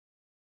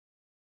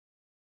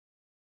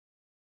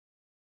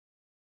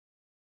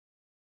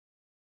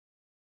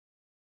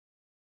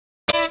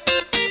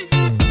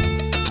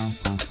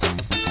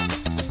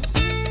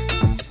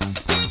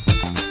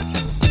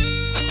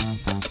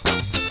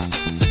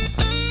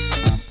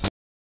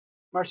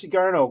Marcey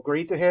Garno,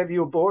 great to have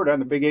you aboard on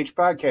the Big H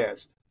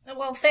podcast.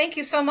 Well, thank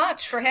you so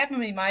much for having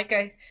me, Mike.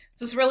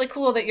 This is really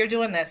cool that you're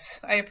doing this.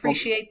 I Well,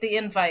 appreciate the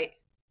invite.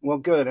 well,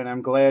 good, and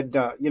I'm glad.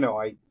 I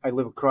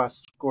live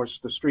across, of course,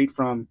 the street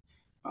from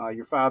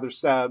your father,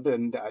 Seb,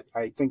 and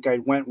I think I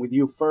went with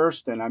you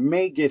first, and I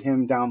may get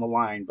him down the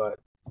line, but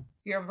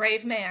You're a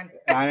brave man.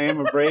 I am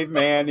a brave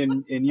man,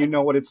 and you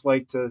know what it's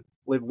like to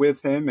live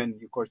with him,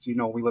 and of course, we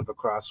live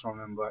across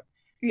from him. But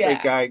great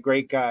Yeah, guy,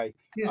 great guy.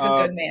 he's a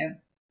Uh, good man.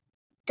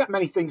 got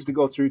many things to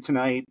go through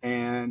tonight,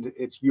 and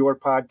it's your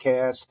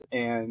podcast,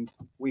 and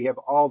we have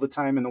all the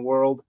time in the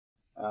world.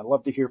 I'd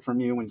love to hear from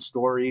you and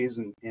stories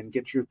and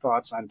get your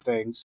thoughts on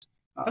things.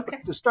 Okay.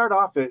 But to start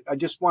off, I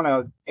just want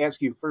to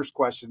ask you first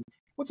question.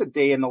 What's a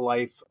day in the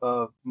life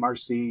of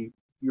Marcey,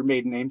 your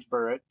maiden name's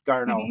Burritt,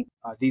 Garno,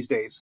 hmm these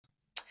days?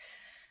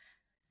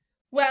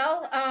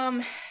 Well,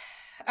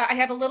 I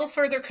have a little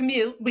further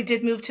commute. We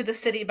did move to the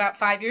city about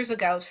 5 years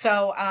ago,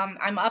 so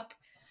I'm up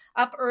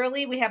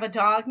early. We have a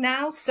dog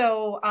now,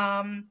 so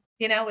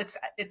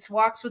it's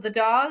walks with the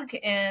dog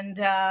and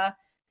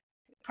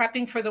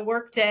prepping for the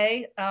work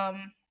day.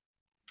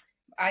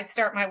 I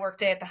start my work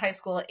day at the high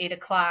school at 8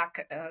 o'clock,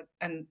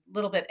 and a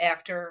little bit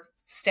after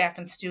staff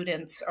and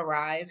students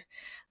arrive.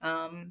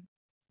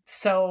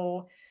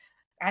 So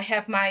I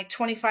have my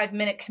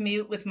 25-minute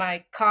commute with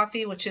my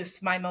coffee, which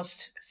is my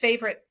most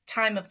favorite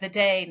time of the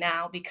day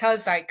now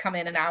because I come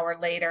in an hour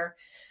later.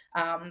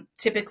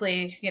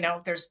 Typically,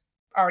 there's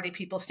already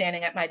people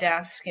standing at my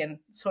desk, and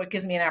so it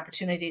gives me an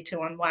opportunity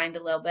to unwind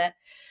a little bit.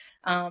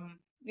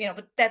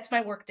 But that's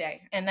my work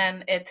day. And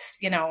then it's,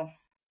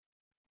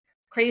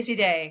 crazy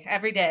day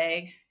every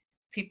day.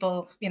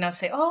 People,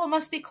 say, oh, it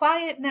must be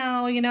quiet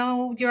now.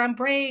 You're on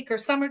break or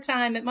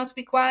summertime. It must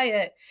be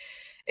quiet.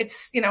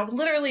 It's,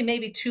 literally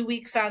maybe 2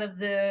 weeks out of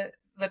the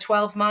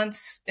 12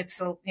 months.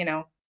 It's,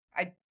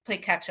 I play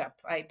catch up.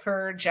 I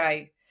purge,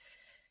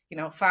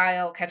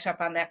 file, catch up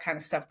on that kind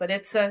of stuff. But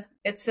it's a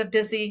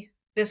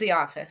busy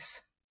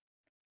office.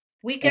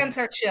 Weekends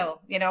are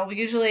chill.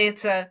 Usually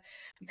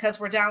because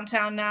we're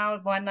downtown now,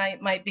 one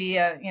night might be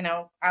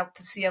out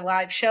to see a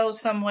live show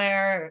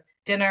somewhere, or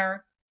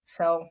dinner.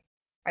 So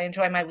I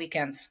enjoy my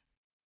weekends.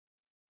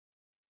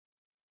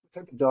 What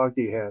type of dog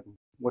do you have?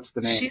 What's the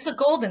name? She's a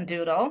golden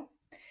doodle,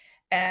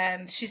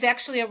 and she's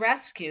actually a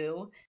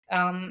rescue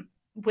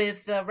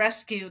with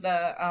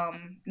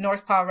the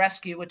North Paw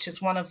Rescue, which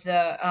is one of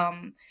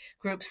the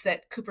groups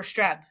that Cooper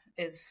Streb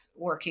is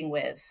working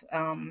with,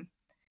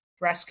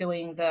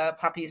 rescuing the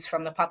puppies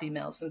from the puppy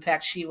mills. In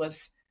fact, she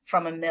was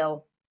from a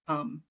mill.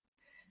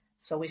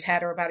 So we've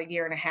had her about 1.5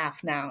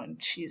 years now,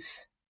 and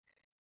she's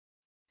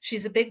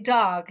a big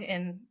dog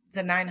in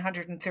the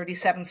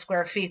 937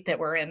 square feet that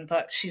we're in,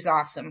 but she's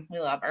awesome. We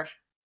love her.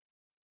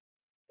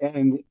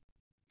 And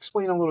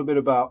explain a little bit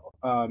about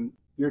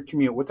your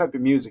commute. What type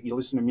of music? You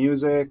listen to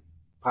music,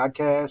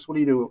 podcasts? What do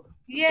you do?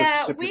 Yeah,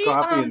 Just sip your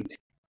coffee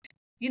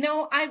and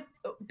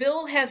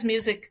Bill has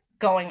music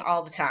going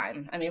all the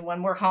time. I mean,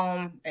 when we're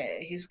home,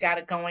 he's got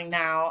it going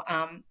now.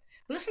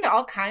 We listen to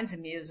all kinds of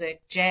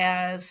music: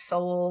 jazz,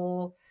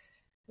 soul,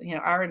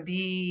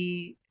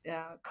 R&B,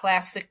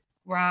 classic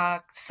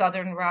rock,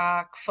 southern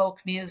rock, folk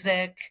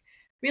music.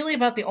 Really,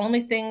 about the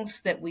only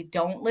things that we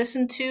don't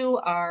listen to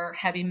are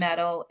heavy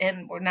metal,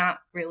 and we're not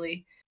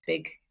really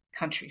big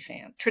country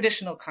fans,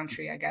 traditional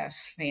country, I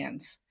guess,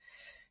 fans.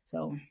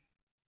 So,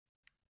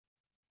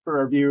 for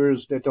our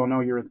viewers that don't know,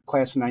 you're the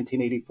class of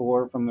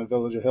 1984 from the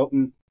village of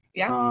Hilton.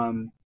 yeah.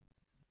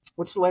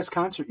 What's the last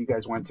concert you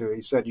guys went to?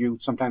 You said you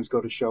sometimes go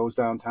to shows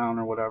downtown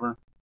or whatever.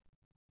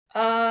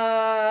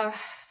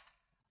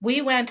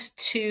 We went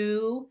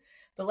to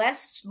the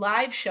last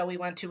live show we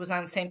went to was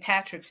on St.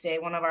 Patrick's Day.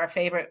 One of our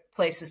favorite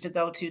places to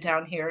go to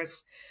down here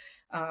is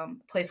a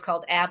place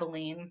called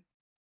Abilene.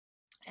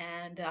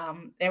 And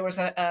there was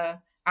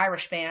a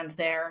Irish band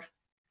there.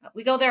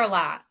 We go there a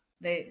lot.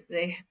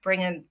 They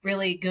bring in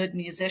really good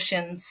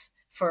musicians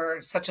for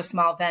such a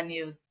small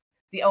venue.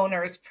 The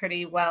owner is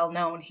pretty well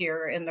known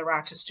here in the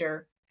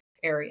Rochester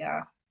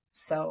area.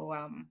 So,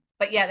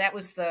 but yeah, that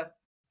was the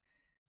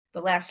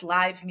last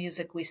live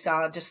music we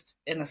saw, just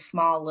in a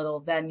small little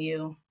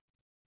venue.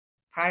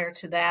 Prior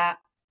to that,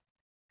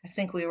 I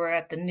think we were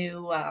at the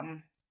new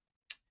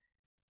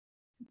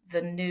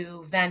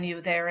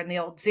venue there in the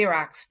old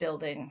Xerox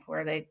building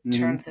where they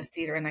turned the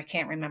theater, and I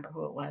can't remember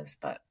who it was,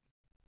 but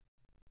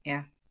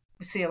yeah,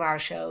 we see a lot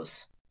of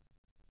shows.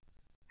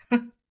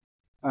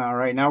 All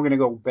right, now we're going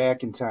to go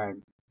back in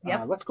time.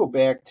 Yep. Let's go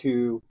back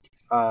to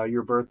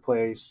your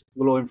birthplace, a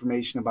little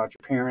information about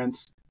your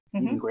parents,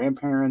 even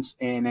grandparents,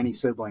 and any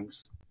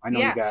siblings. I know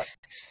you got.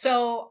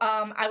 So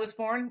I was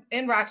born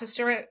in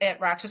Rochester at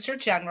Rochester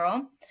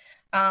General,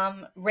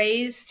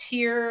 raised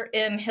here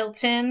in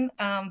Hilton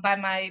by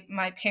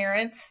my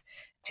parents,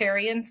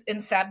 Terry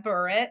and Seb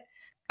Burritt.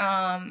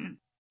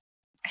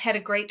 Had a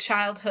great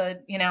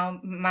childhood.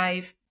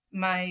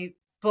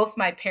 Both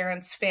my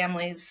parents'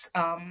 families,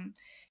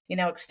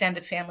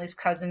 extended families,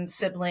 cousins,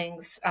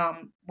 siblings,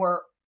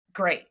 were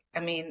great. I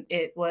mean,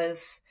 it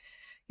was,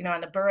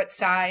 on the Burritt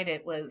side,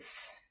 it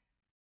was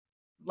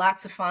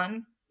lots of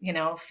fun,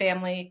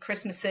 family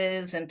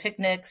Christmases and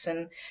picnics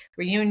and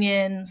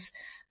reunions.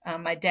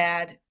 My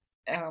dad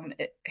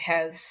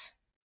has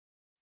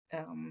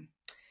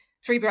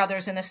 3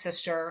 brothers and a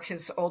sister.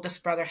 His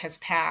oldest brother has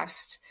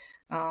passed.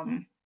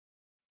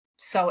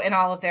 So, and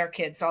all of their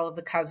kids, all of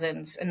the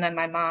cousins. And then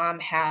my mom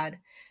had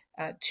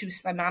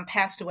my mom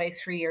passed away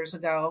 3 years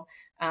ago,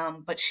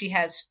 but she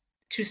has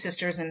 2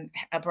 sisters and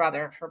a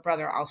brother. Her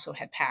brother also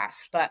had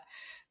passed. But,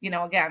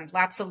 again,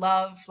 lots of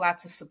love,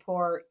 lots of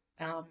support.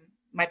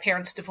 My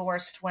parents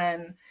divorced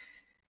when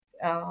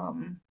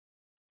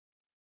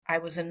I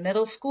was in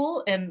middle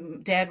school,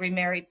 and Dad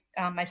remarried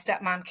my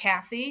stepmom,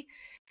 Kathy.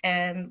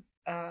 And,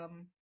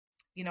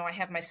 I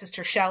have my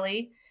sister,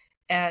 Shelly,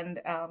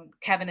 and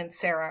Kevin and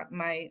Sarah,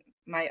 my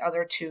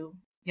other 2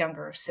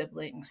 younger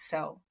siblings.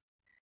 So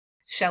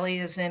Shelly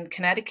is in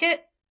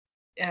Connecticut.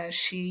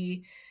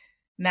 She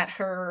met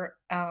her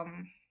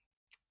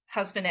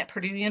husband at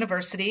Purdue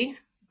University,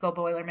 go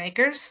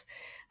Boilermakers.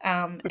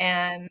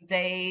 And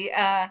they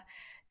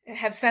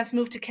have since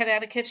moved to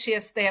Connecticut.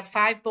 They have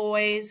 5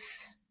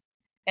 boys,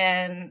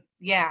 and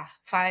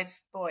 5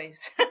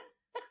 boys.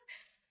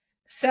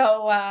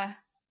 So,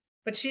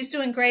 but she's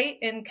doing great.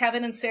 And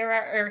Kevin and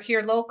Sarah are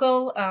here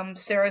local.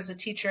 Sarah's a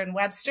teacher in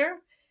Webster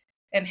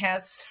and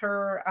has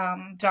her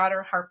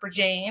daughter, Harper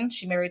Jane.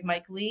 She married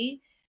Mike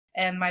Lee.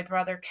 And my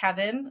brother,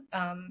 Kevin,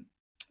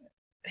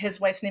 his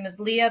wife's name is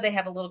Leah. They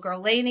have a little girl,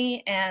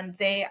 Lainey, and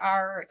they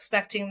are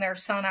expecting their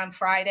son on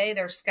Friday.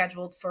 They're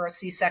scheduled for a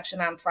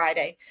C-section on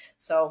Friday.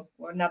 So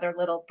we're another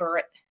little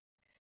Burritt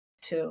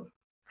to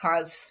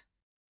cause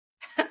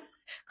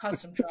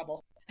some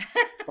trouble.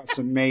 Cause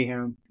some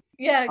mayhem.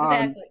 Yeah,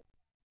 exactly.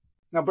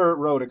 Now, Burritt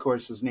Road, of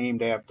course, is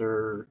named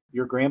after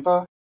your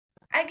grandpa.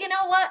 You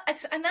know what?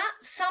 It's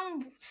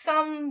not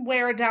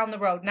somewhere down the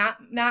road.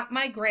 Not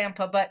my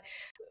grandpa, but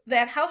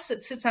that house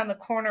that sits on the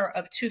corner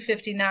of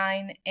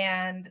 259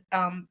 and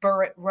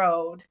Burritt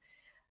Road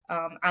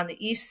on the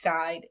east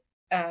side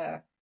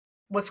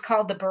was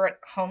called the Burritt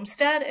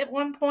Homestead at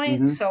one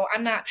point. Mm-hmm. So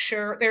I'm not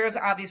sure. There is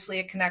obviously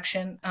a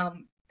connection.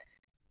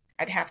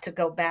 I'd have to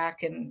go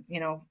back and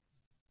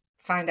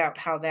find out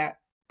how that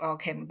all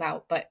came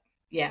about. But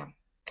yeah.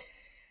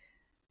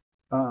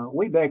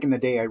 Way back in the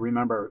day, I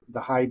remember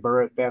the High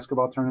Burritt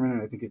basketball tournament,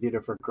 and I think they did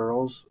it for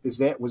girls.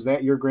 Was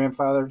that your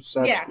grandfather?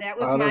 Yeah, that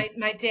was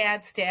my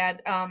dad's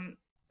dad,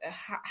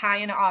 High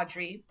and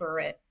Audrey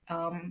Burritt.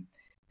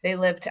 They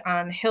lived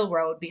on Hill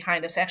Road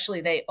behind us.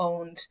 Actually, they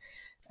owned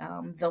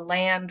the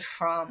land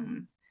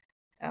from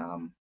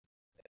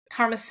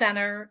Parma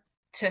Center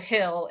to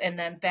Hill, and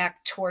then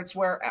back towards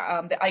where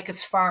the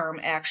Icus Farm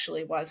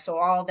actually was. So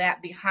all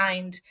that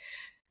behind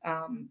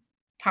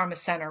Parma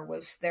Center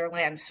was their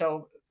land.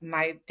 So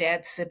my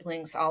dad's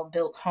siblings all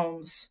built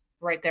homes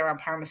right there on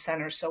Parma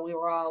Center. So we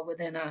were all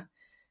within a,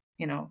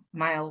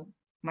 mile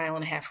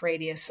and a half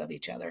radius of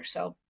each other.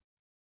 So,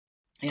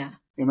 yeah.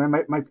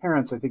 My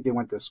parents, I think they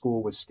went to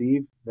school with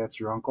Steve. That's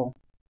your uncle?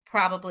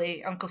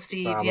 Probably Uncle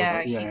Steve. Probably.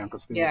 Yeah. Uncle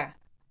Steve. Yeah.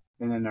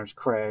 And then there's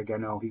Craig. I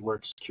know he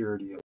worked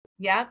security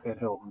at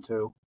Hilton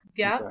too.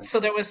 Yeah. Okay. So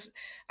there was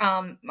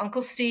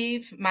Uncle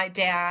Steve, my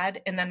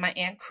dad, and then my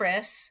Aunt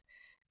Chris,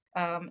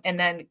 and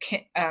then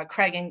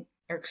Craig and,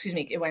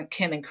 it went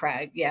Kim and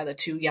Craig. Yeah, the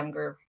two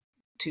younger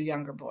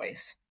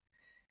boys.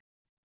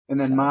 And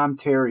then Mom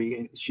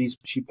Terry,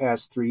 she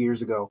passed 3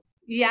 years ago.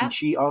 Yeah. And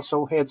she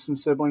also had some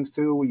siblings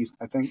too,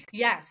 I think.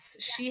 Yes,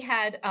 she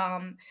had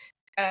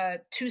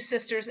 2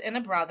 sisters and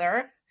a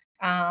brother.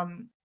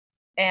 And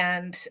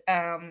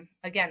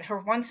again, her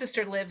one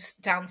sister lives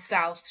down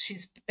south.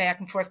 She's back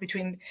and forth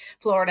between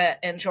Florida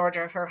and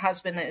Georgia. Her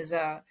husband is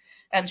a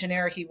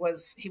engineer. He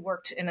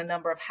worked in a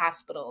number of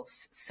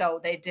hospitals. So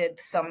they did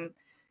some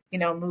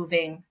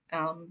moving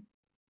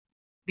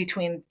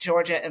between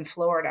Georgia and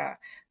Florida.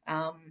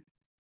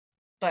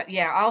 But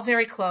yeah, all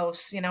very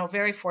close,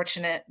 very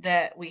fortunate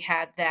that we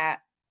had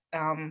that,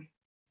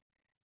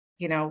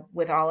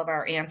 with all of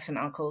our aunts and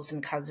uncles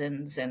and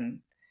cousins,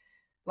 and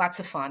lots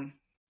of fun.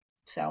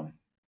 So,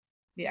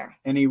 yeah.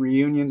 Any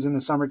reunions in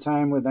the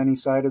summertime with any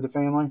side of the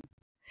family?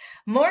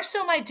 More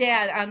so my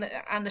dad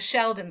on the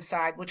Sheldon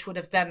side, which would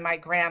have been my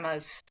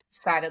grandma's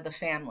side of the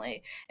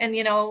family. And,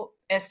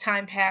 as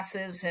time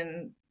passes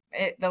and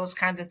those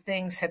kinds of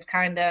things have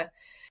kind of,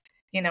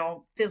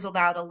 fizzled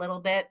out a little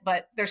bit,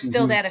 but there's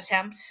still that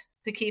attempt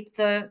to keep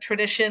the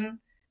tradition.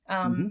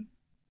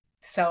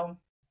 So,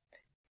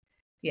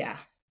 yeah.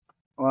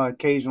 Well,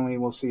 occasionally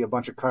we'll see a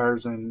bunch of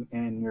cars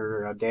in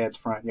your dad's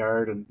front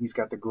yard, and he's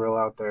got the grill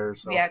out there.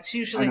 So yeah, it's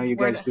usually I know you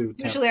guys do.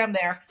 Usually I'm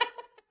there.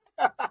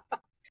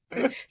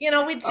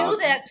 We do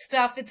that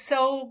stuff. It's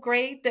so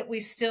great that we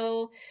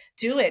still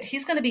do it.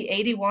 He's going to be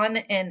 81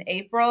 in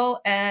April,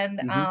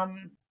 and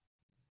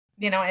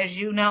as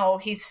you know,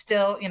 he's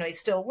still, he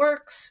still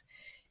works.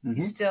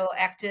 He's still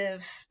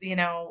active, in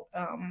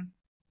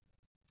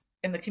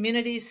the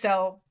community.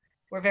 So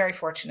we're very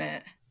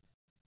fortunate.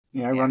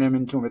 Yeah, I run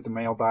into him at the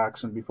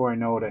mailbox, and before I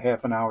know it, a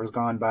half an hour's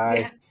gone by.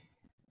 Yeah.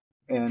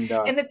 And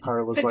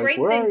Carla's the like, great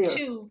where thing are you?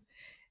 Too,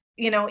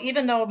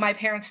 even though my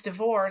parents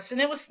divorced,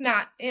 and it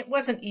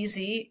wasn't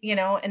easy,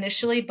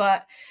 initially,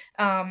 but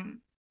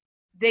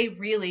they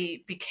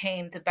really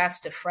became the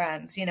best of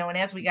friends, and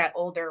as we got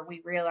older,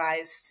 we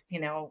realized,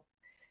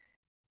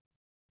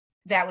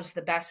 that was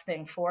the best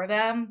thing for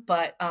them.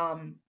 But,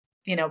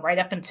 right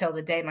up until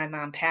the day my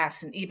mom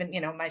passed, and even,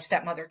 my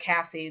stepmother,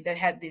 Kathy, that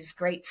had these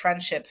great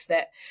friendships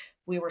that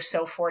we were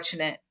so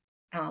fortunate,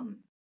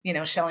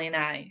 Shelley and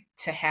I,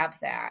 to have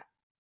that.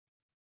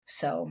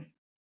 So,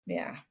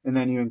 yeah. And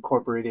then you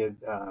incorporated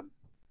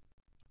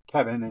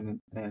Kevin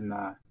and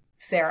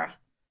Sarah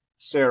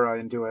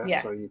into it.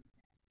 Yeah. So you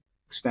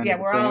extended Yeah,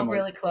 the we're family. all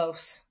really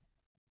close.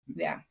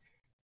 Yeah.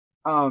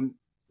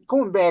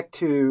 Going back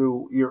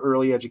to your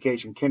early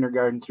education,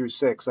 kindergarten through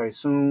 6, I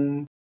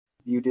assume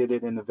you did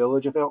it in the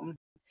village of Hilton?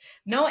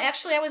 No,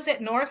 actually, I was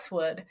at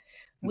Northwood.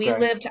 We Okay.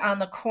 lived on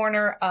the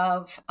corner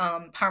of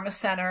Parma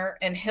Center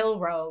and Hill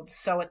Road.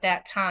 So at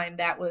that time,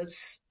 that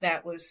was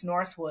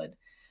Northwood.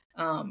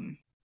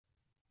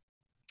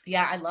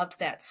 Yeah, I loved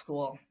that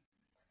school.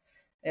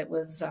 It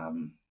was, I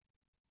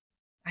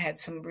had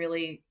some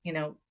really,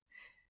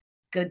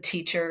 good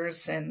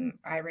teachers, and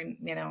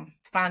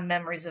fond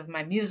memories of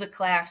my music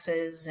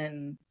classes,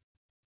 and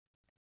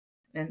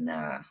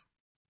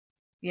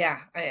yeah,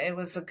 it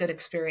was a good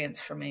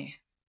experience for me.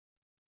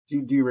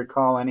 Do you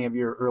recall any of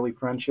your early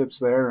friendships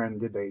there,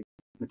 and did they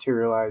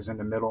materialize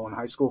into middle and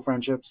high school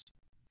friendships?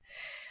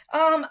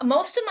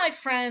 Most of my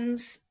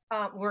friends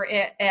were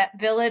at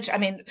Village. I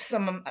mean,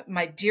 some of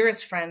my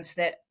dearest friends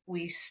that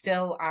we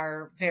still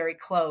are very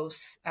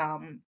close,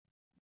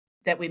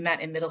 that we met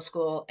in middle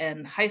school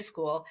and high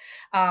school.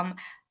 One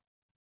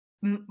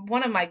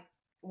of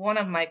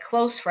my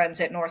close friends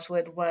at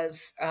Northwood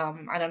was,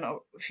 I don't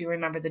know if you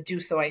remember the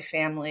Duthoy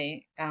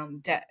family.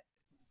 Debbie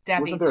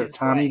Wasn't there a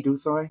Tommy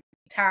Duthoy?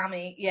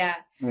 Tommy, yeah.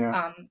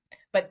 Yeah.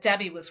 But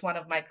Debbie was one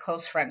of my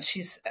close friends.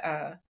 She's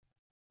her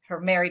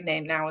married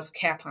name now is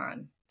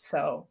Capon.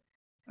 So,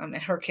 and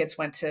her kids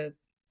went to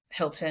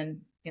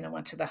Hilton,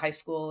 went to the high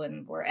school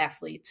and were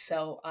athletes.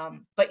 So,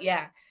 but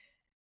yeah,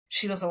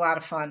 she was a lot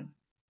of fun.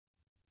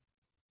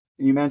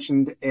 You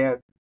mentioned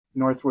at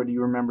Northwood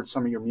you remembered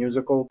some of your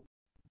musical.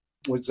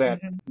 Was that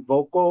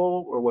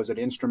vocal or was it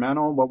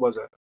instrumental? What was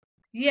it?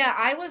 Yeah,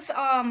 I was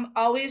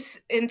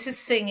always into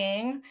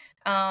singing.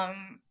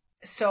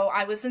 So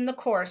I was in the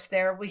chorus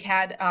there. We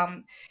had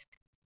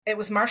it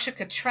was Marcia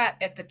Cotret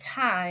at the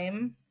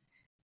time.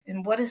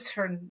 And what is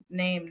her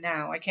name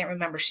now? I can't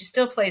remember. She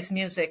still plays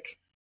music.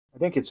 I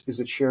think is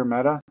it Cher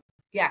Meta?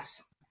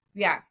 Yes.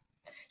 Yeah.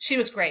 She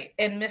was great.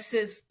 And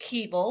Mrs.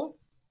 Keeble.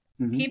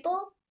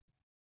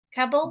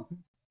 Keble?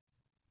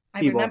 I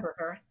remember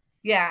her.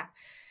 Yeah.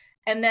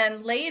 And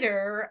then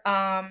later,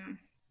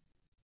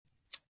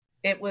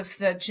 it was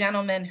the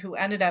gentleman who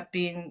ended up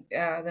being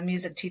the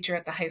music teacher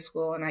at the high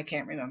school, and I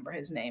can't remember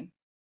his name.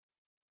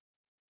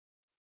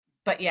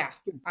 But yeah,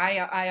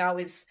 I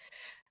always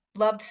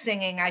loved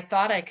singing. I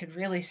thought I could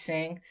really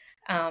sing.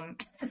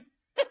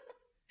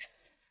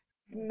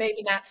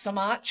 Maybe not so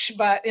much,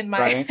 but in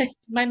my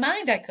my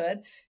mind I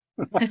could.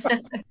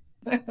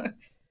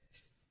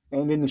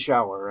 And in the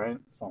shower, right?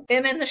 So.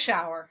 And in the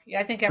shower. Yeah,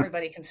 I think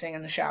everybody can sing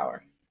in the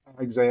shower.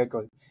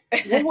 Exactly.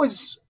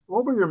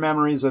 What were your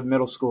memories of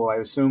middle school? I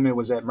assume it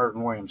was at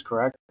Merton Williams,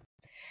 correct?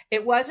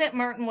 It was at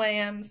Merton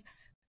Williams.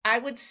 I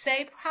would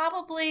say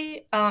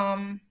probably,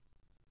 well,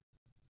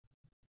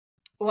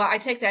 I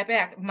take that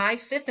back. My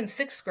 5th and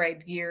 6th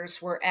grade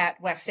years were at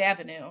West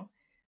Avenue.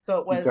 So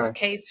it was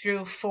K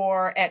through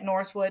 4 at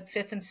Northwood,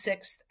 5th and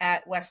 6th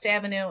at West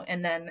Avenue,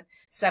 and then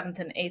 7th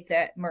and 8th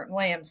at Merton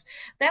Williams.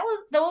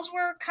 Those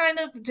were kind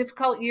of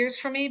difficult years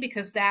for me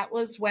because that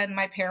was when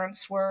my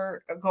parents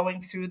were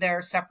going through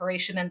their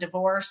separation and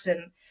divorce,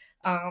 and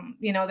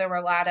there were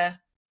a lot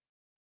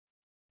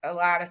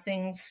of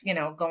things,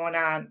 going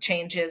on,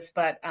 changes,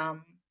 but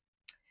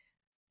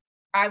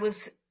I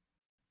was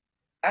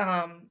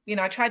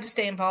I tried to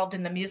stay involved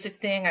in the music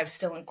thing. I was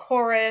still in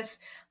chorus.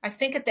 I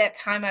think at that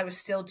time I was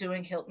still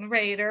doing Hilton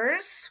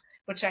Raiders,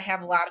 which I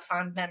have a lot of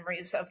fond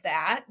memories of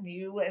that.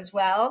 You as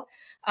well.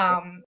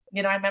 I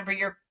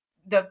remember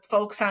the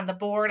folks on the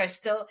board. I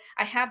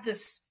have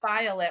this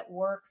file at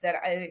work that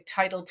I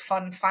titled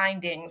Fun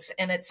Findings,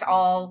 and it's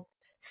all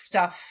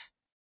stuff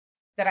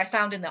that I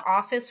found in the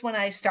office when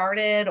I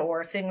started,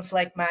 or things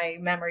like my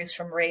memories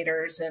from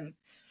Raiders. And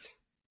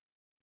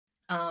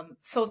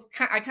so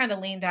I kind of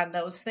leaned on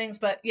those things,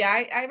 but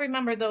yeah, I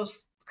remember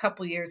those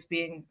couple years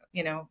being,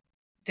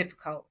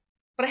 difficult,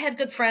 but I had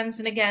good friends,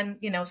 and again,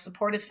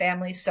 supportive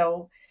family.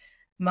 So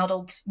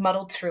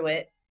muddled through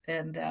it.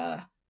 And,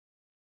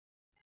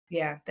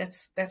 yeah,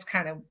 that's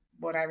kind of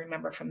what I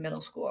remember from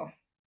middle school.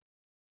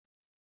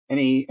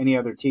 Any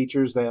other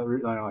teachers that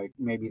like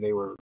maybe they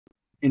were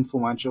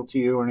influential to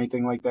you or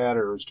anything like that,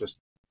 or it was just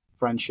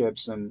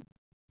friendships and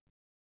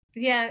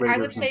yeah, I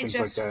would say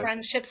just like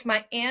friendships.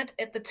 My aunt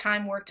at the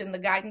time worked in the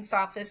guidance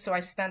office, so I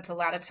spent a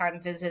lot of time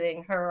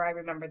visiting her. I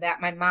remember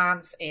that. My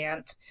mom's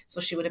aunt, so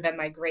she would have been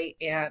my great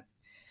aunt.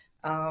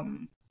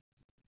 I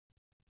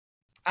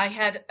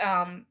had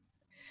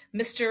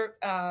Mr.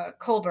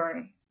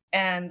 Colburn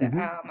And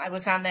Mm-hmm. I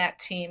was on that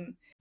team.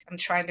 I'm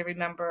trying to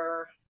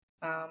remember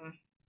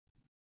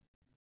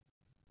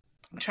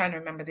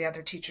the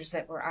other teachers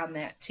that were on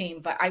that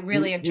team, but I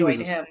really He was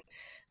enjoyed him.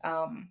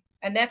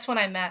 And that's when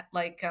I met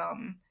like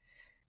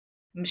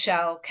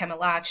Michelle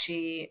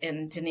Camilacci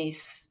and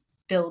Denise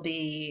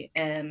Bilby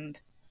and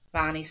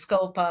Bonnie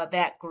Scopa,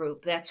 that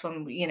group. That's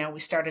when we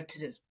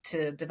started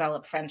to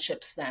develop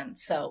friendships then.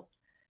 So,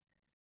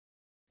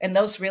 and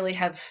those really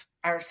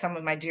are some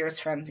of my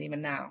dearest friends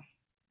even now.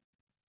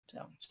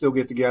 So still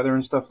get together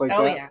and stuff like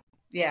oh that. yeah.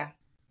 Yeah.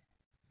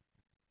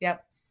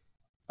 Yep.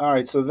 All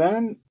right. So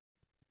then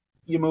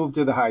you moved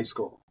to the high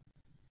school.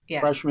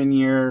 Yeah. Freshman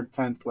year,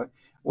 10th.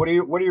 What are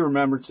your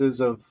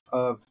remembrances of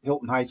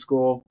Hilton High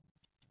School?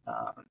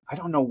 I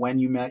don't know when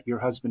you met your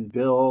husband,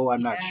 Bill.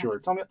 I'm not sure.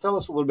 Tell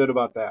us a little bit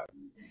about that.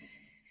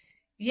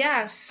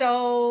 Yeah.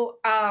 So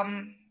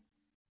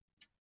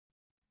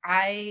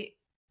I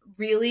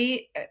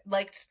really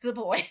liked the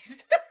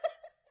boys.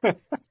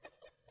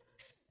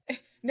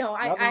 No,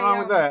 Nothing wrong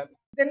with that.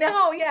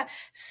 No, yeah.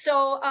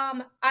 So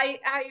I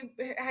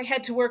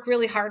had to work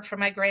really hard for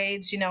my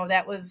grades.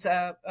 That was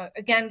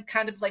again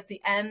kind of like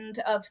the end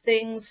of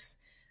things.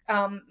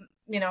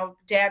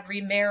 Dad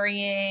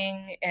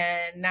remarrying,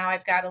 and now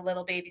I've got a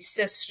little baby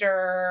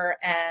sister,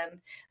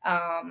 and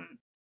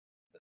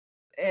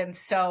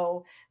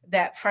so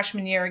that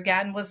freshman year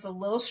again was a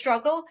little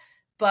struggle,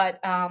 but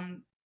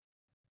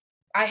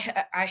I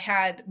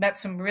had met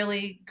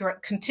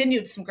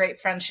continued some great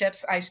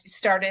friendships. I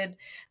started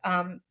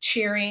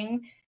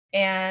cheering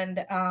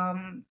and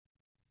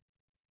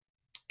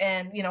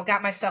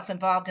got myself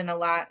involved in a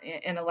lot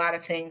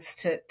of things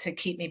to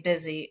keep me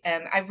busy.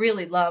 And I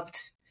really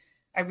loved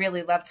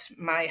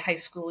my high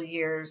school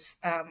years.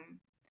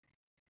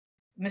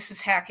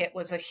 Mrs. Hackett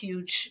was a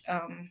huge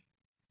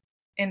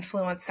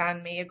influence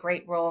on me, a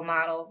great role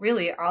model,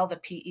 really all the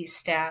PE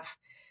staff.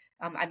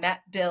 I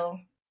met Bill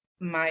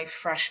my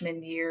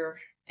freshman year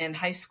in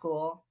high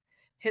school.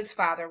 His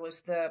father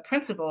was the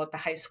principal at the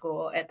high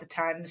school at the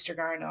time, Mr.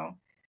 Garno.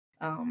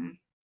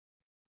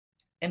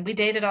 And we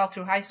dated all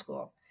through high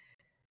school.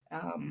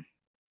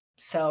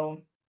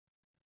 So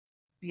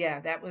yeah,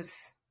 that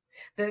was,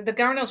 the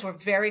Garnos were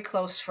very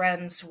close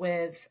friends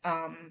with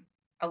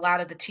a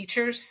lot of the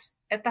teachers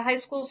at the high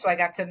school. So I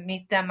got to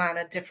meet them on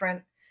a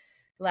different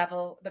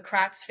level. The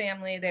Kratz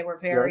family, they were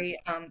very,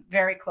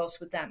 very close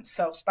with them.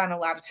 So spent a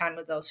lot of time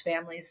with those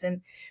families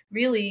and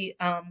really,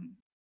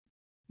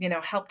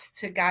 helped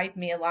to guide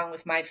me along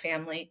with my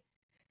family,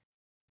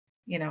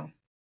 Yeah,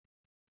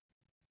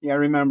 I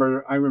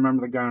remember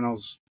the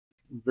Garnos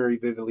very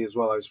vividly as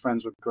well. I was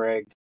friends with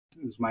Greg,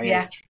 who's my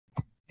age,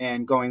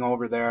 and going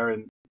over there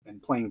and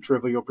playing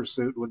Trivial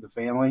Pursuit with the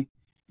family.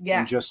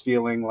 And just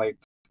feeling like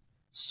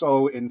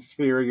so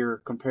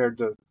inferior compared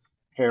to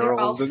Harold. They're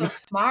all so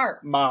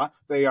smart.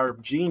 They are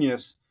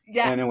genius.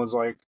 Yeah. And it was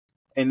like,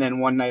 and then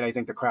one night I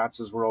think the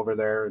Kratzes were over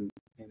there and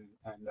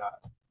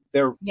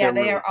they're they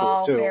really are cool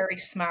all too. Very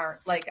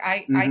smart. Like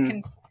I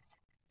can,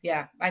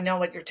 I know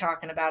what you're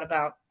talking about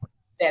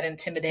that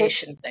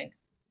intimidation thing.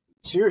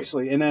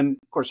 Seriously. And then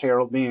of course,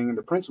 Harold being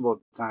the principal at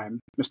the time,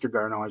 Mr.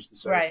 Garno, I should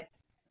say. Right.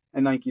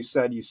 And like you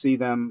said, you see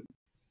them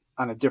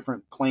on a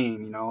different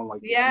plane, like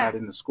it's not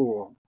in the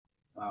school.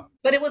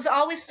 But it was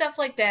always stuff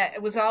like that.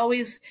 It was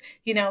always,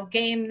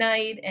 game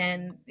night.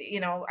 And,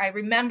 I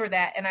remember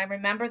that. And I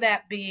remember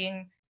that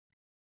being,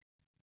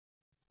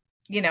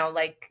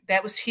 like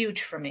that was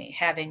huge for me,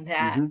 having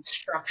that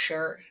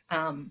structure.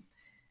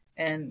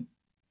 And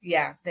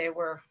yeah, they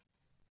were,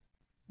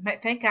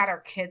 thank God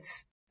our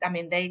kids, I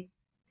mean, they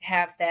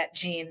have that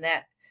gene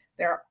that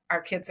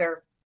our kids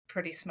are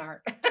pretty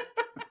smart.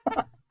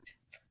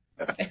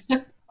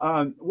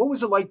 What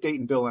was it like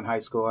dating Bill in high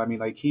school? I mean,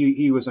 like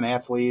he was an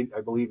athlete.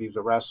 I believe he was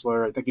a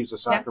wrestler. I think he was a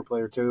soccer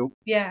player too.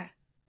 Yeah.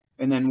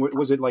 And then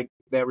was it like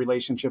that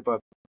relationship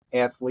of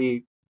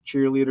athlete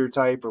cheerleader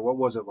type, or what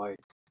was it like?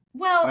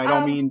 Well, I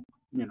don't mean,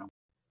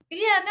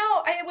 Yeah,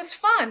 no, it was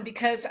fun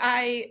because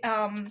I,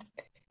 at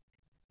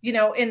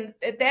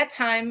that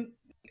time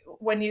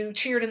when you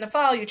cheered in the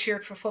fall, you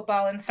cheered for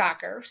football and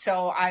soccer.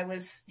 So I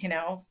was,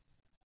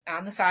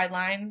 on the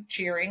sideline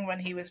cheering when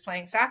he was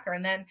playing soccer.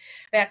 And then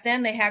back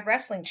then they had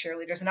wrestling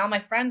cheerleaders and all my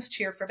friends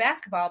cheered for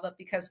basketball, but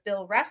because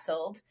Bill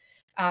wrestled,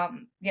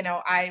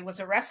 I was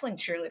a wrestling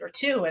cheerleader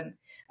too. And,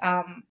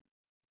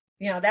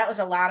 that was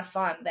a lot of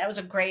fun. That was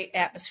a great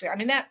atmosphere. I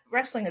mean, that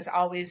wrestling has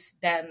always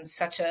been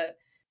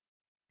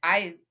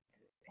I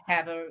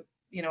have a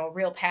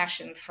real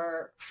passion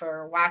for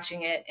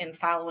watching it and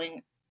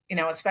following,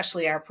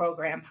 especially our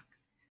program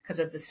because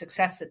of the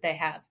success that they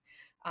have.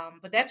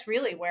 But that's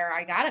really where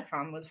I got it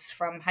was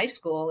from high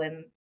school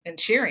and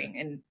cheering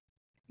and,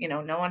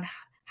 knowing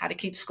how to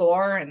keep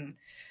score and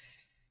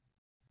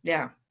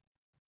yeah.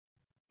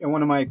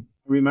 And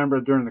remember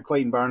during the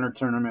Clayton Barnard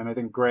tournament, I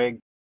think Greg,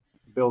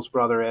 Bill's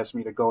brother, asked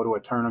me to go to a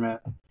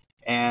tournament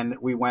and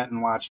we went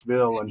and watched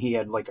Bill and he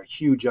had like a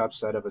huge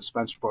upset of a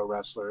Spencerport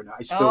wrestler. And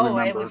I still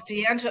remember. It was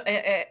it was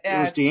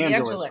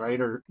DeAngelis,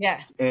 right?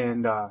 Yeah.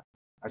 And I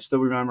still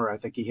remember, I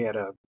think he had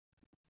a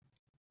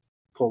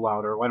pull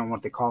out, or I don't know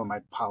what they call them. I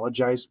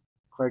apologize,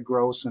 Craig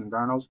Gross and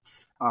Garnos.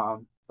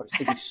 But I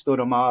think he stood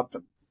him up.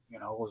 And,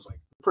 it was like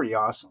pretty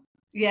awesome.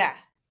 Yeah.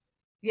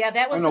 Yeah,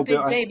 that was a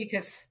big day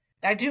because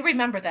I do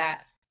remember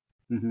that.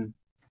 Mm-hmm.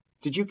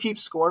 Did you keep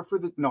score for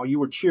no, you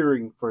were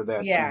cheering for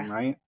that team,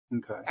 right?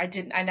 Okay.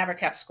 I never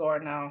kept score,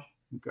 no.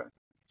 Okay.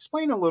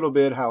 Explain a little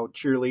bit how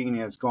cheerleading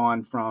has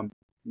gone from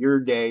your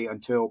day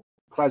until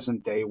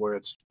present day where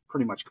it's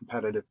pretty much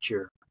competitive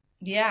cheer.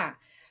 Yeah.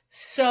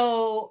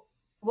 So,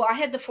 well, I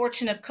had the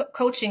fortune of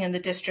coaching in the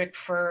district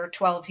for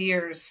 12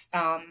 years.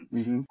 I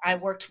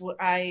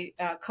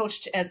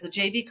coached as the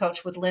JV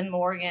coach with Lynn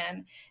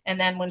Morgan. And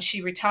then when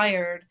she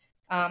retired,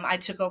 I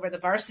took over the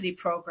varsity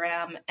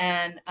program.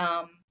 And,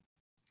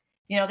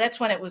 that's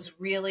when it was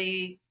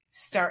really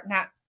starting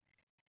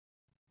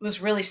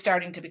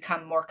to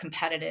become more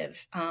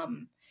competitive. I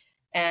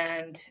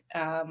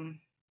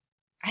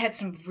had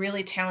some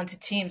really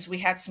talented teams. We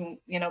had some,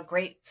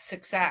 great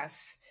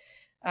success.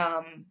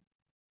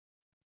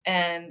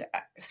 And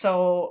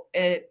so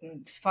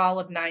in fall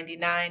of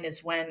 99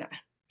 is when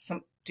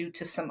due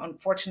to some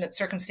unfortunate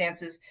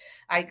circumstances,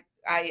 I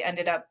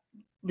ended up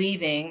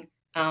leaving.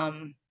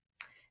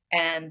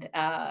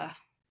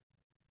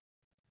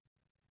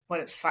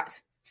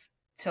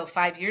 Till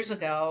 5 years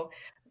ago,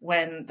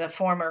 when the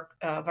former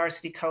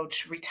varsity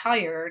coach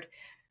retired,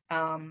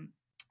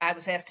 I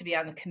was asked to be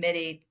on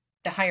the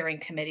hiring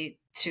committee,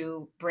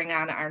 to bring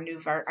on our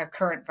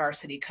current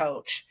varsity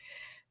coach,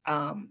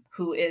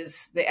 who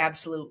is the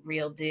absolute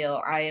real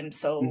deal. I am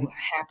so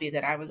happy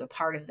that I was a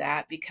part of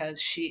that,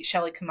 because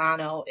Shelly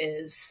Camano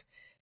is,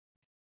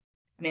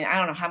 I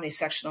don't know how many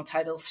sectional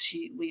titles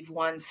we've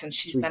won since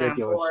she's been on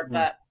board,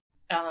 but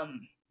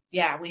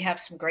we have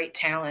some great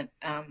talent.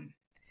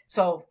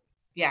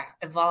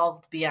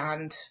 Evolved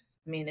beyond,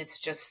 it's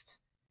just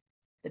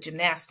the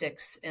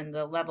gymnastics and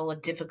the level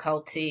of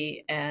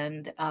difficulty,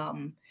 and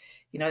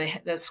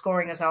the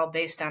scoring is all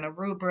based on a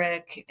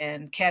rubric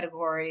and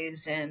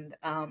categories, and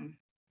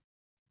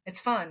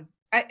it's fun.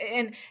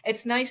 And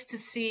it's nice to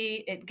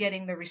see it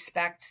getting the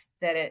respect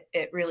that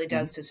it really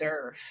does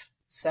deserve.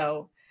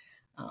 So,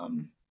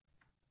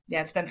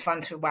 it's been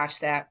fun to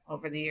watch that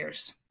over the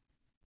years.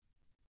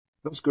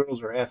 Those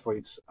girls are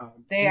athletes.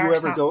 They are.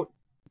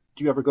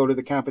 Do you ever go to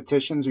the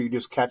competitions, or you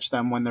just catch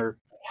them when they're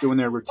doing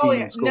their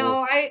routine in school?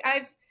 No,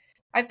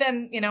 I've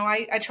been,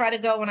 I try to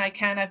go when I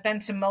can. I've been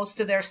to most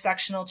of their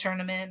sectional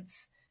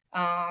tournaments.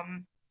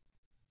 I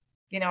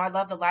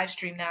love the live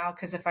stream now,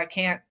 because if I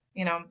can't,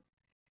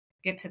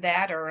 get to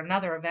that or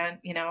another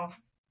event,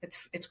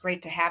 it's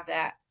great to have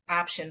that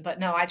option. But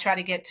no, I try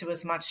to get to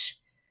as much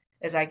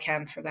as I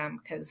can for them,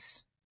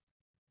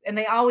 and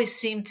they always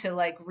seem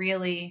to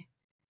really,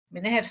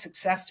 they have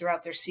success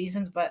throughout their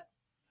seasons, but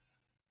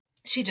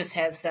she just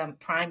has them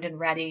primed and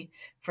ready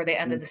for the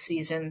end of the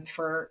season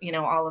for,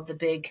 all of the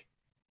big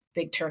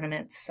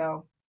tournaments.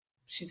 So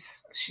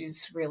she's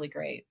really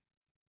great.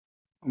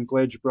 I'm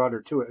glad you brought her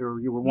to it, or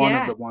you were one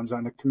of the ones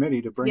on the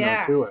committee to bring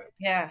her to it.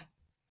 Yeah,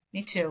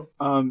 me too.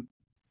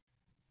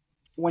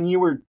 When you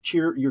were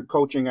you're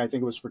coaching, I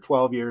think it was for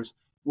 12 years.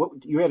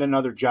 You had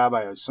another job,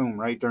 I assume,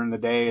 right, during the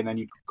day, and then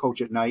you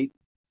coach at night?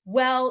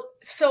 Well,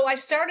 so I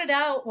started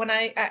out when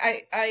I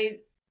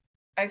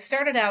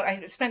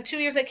spent 2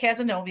 years at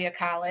Cazenovia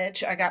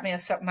College. I got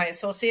my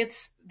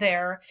associates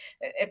there.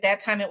 At that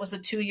time, it was a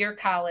 2-year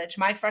college.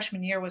 My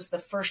freshman year was the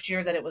first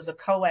year that it was a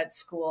co-ed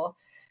school.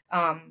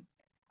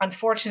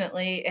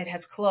 Unfortunately, it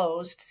has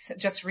closed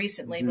just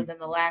recently, within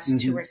the last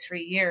 2 or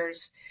 3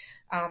 years.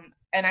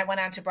 And I went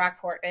on to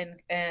Brockport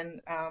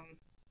and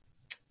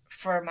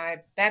for my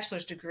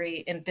bachelor's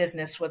degree in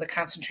business with a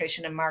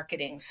concentration in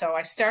marketing. So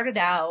I started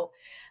out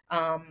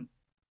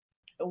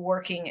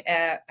working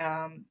at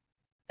an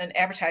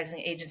advertising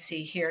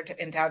agency here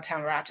in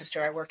downtown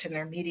Rochester. I worked in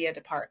their media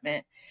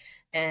department.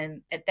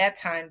 And at that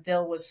time,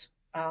 Bill was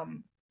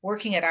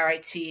working at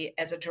RIT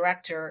as a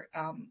director.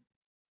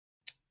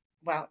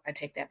 Well, I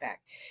take that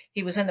back.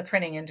 He was in the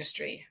printing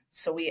industry.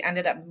 So we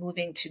ended up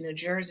moving to New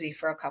Jersey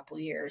for a couple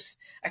years.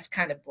 I've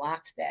kind of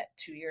blocked that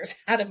 2 years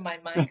out of my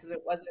mind, because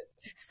it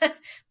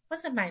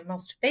wasn't my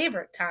most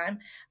favorite time.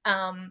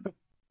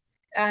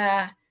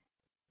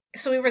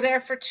 So we were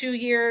there for 2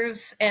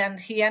 years, and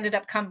he ended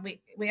up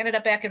we ended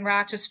up back in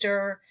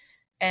Rochester,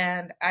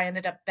 and I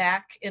ended up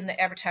back in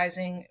the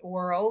advertising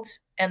world.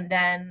 And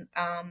then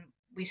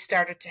we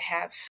started to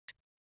have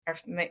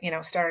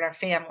started our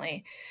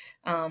family.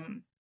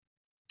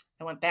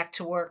 I went back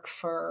to work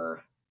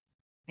for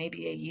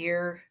maybe a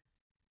year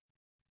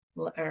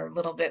or a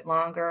little bit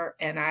longer,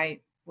 and I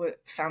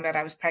found out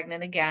I was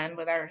pregnant again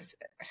with our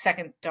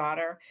second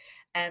daughter.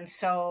 And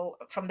so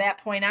from that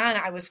point on,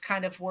 I was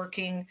kind of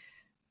working.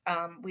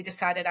 We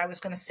decided I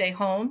was going to stay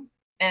home,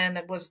 and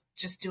I was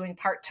just doing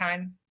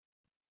part-time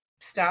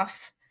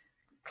stuff,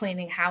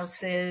 cleaning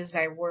houses.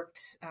 I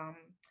worked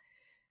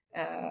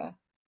at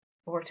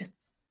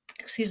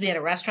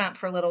a restaurant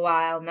for a little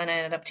while, and then I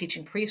ended up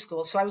teaching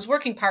preschool. So I was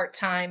working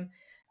part-time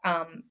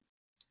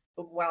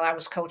while I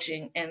was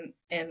coaching and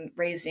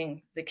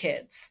raising the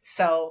kids.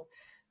 So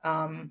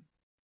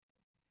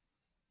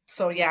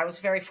So yeah, I was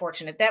very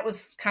fortunate. That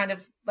was kind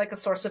of like a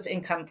source of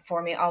income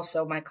for me,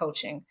 also my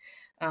coaching.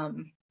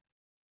 Um,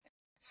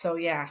 so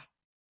yeah,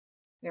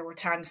 there were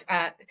times,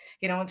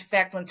 in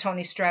fact, when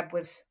Tony Streb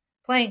was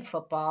playing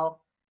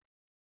football,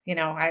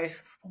 I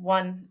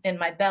one in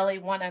my belly,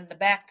 one on the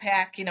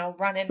backpack,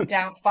 running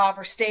down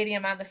Favre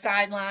Stadium on the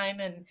sideline.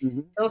 And Mm-hmm.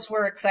 those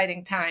were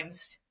exciting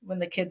times when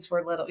the kids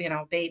were little,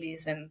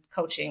 babies, and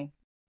coaching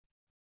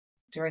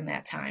during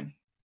that time.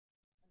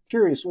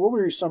 Curious, what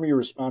were some of your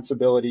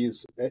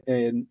responsibilities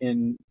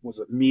in was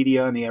it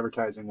media and the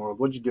advertising world?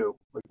 What'd you do?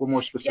 Like, what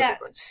more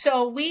specifically?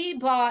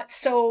 Yeah,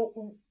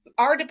 so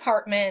our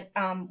department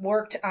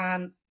worked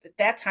on, at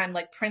that time,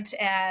 like print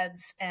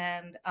ads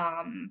and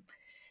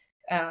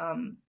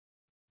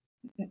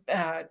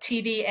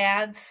TV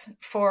ads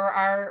for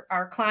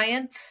our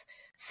clients.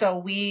 So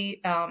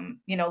we,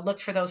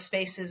 looked for those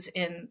spaces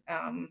in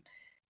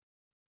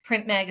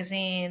print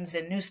magazines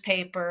and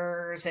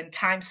newspapers and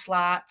time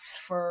slots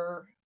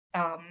for,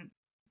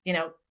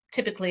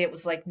 typically it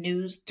was like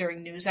news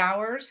during news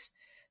hours.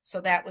 So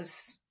that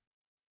was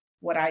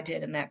what I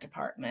did in that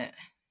department.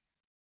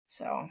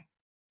 So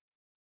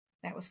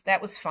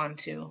that was fun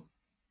too.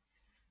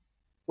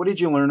 What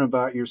did you learn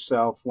about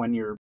yourself when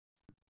you're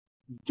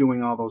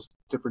doing all those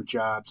different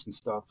jobs and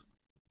stuff?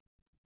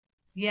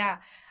 Yeah,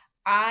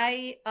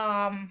 I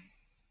I'm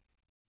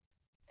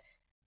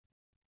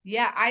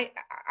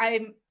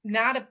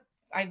not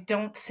I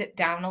don't sit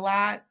down a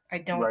lot.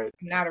 Right. I'm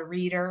not a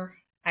reader.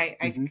 I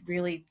Mm-hmm.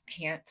 really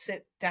can't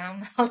sit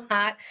down a lot.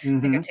 I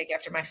think I Mm-hmm. take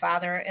after my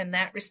father in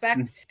that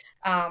respect.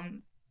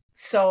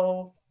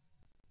 So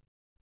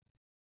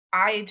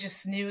I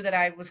just knew that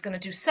I was going to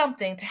do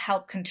something to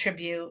help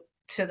contribute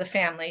to the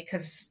family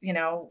because,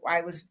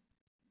 I was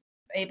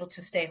able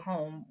to stay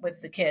home with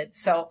the kids.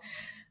 So,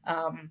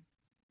 I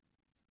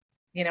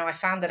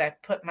found that I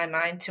put my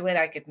mind to it.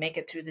 I could make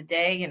it through the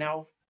day,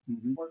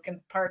 Mm-hmm.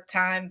 working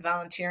part-time,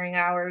 volunteering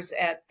hours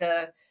at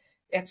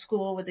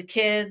school with the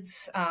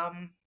kids.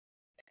 Time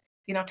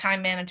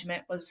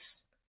management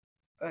was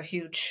a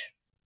huge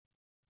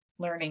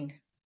learning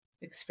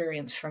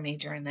experience for me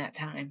during that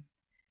time.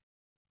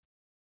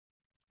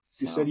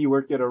 You said you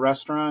worked at a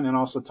restaurant and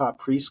also taught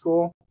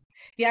preschool?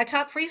 Yeah, I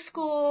taught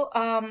preschool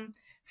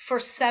for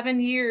 7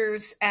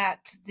 years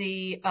at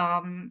the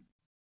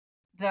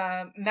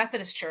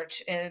Methodist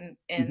church in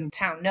Mm-hmm.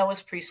 town,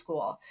 Noah's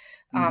Preschool.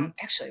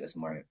 Actually,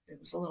 it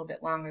was a little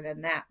bit longer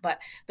than that, but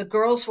the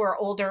girls were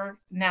older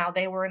now.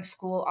 They were in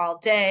school all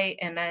day.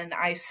 And then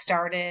I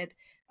started,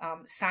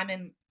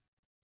 Simon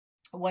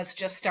was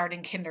just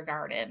starting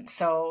kindergarten.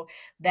 So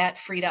that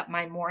freed up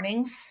my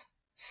mornings.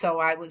 So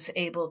I was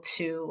able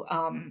to,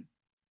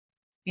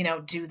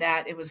 do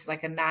that. It was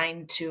like a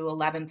 9 to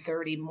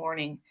 11:30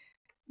 morning,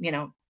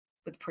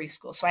 with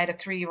preschool. So I had a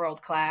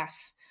 3-year-old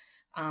class.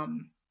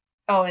 And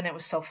it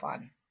was so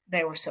fun.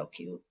 They were so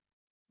cute.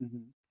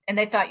 Mm-hmm. And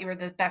they thought you were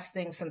the best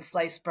thing since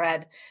sliced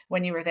bread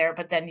when you were there.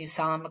 But then you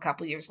saw them a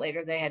couple years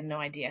later. They had no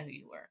idea who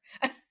you were.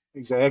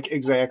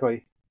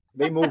 Exactly.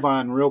 They move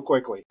on real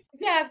quickly.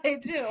 Yeah, they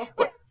do.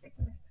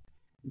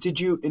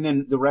 And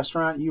then the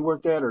restaurant you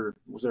worked at, or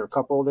was there a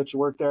couple that you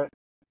worked at?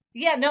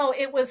 Yeah, no,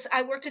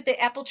 I worked at the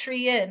Apple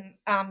Tree Inn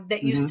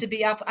that used to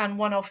be up on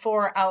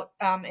 104 out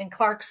in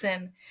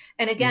Clarkson.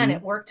 And again,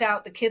 it worked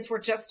out. The kids were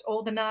just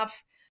old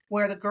enough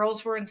where the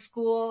girls were in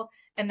school.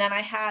 And then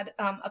I had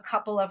a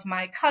couple of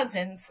my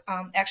cousins,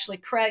 actually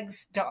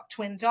Craig's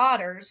twin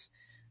daughters,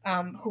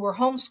 who were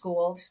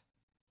homeschooled,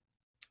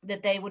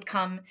 that they would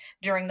come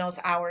during those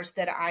hours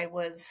that I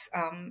was,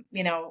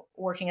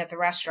 working at the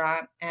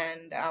restaurant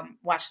and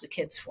watch the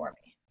kids for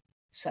me.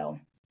 So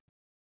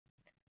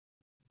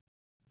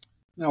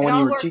No, it when all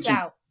you were worked teaching,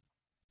 out.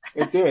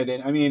 it did.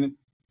 And I mean,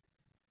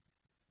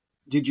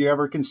 did you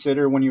ever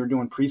consider when you were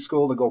doing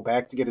preschool to go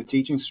back to get a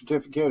teaching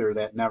certificate, or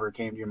that never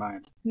came to your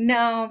mind?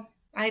 No,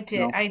 I did.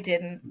 No? I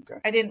didn't. Okay.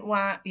 I didn't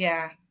want.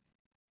 Yeah,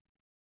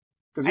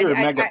 Because you're a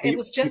mega it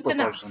was just people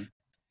enough. person.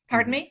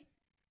 Pardon me?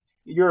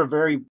 You're a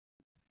very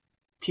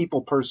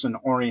people person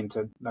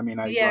oriented. I mean,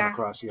 I run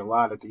across you a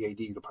lot at the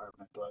AD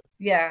department, but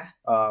yeah,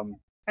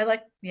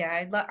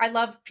 I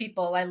love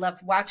people. I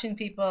love watching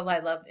people. I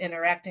love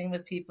interacting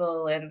with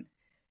people, and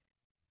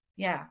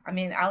yeah, I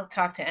mean, I'll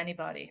talk to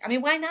anybody. I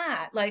mean, why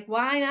not? Like,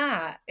 why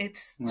not?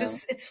 It's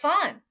just, it's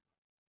fun.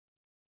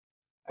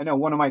 I know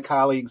one of my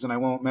colleagues, and I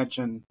won't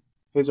mention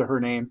his or her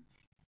name.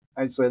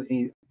 I said,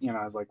 I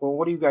was like, well,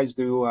 what do you guys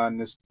do on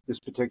this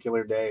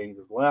particular day? He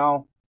said,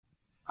 well,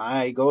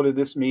 I go to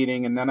this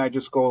meeting and then I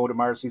just go to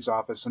Marcey's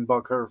office and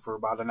bug her for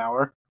about an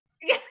hour.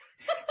 Yeah.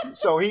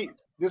 So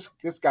this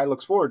guy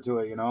looks forward to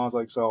it, I was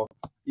like, so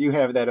you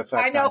have that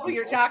effect. I know who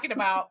you're talking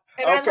about.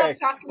 And I love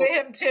talking to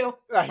him too.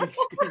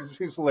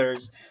 He's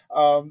hilarious.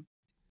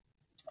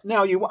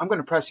 Now I'm going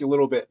to press you a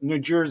little bit. New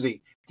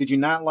Jersey, did you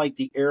not like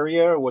the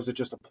area, or was it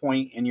just a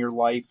point in your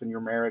life and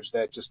your marriage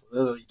that just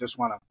you just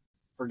want to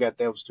forget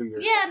those 2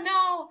 years? Yeah,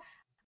 no,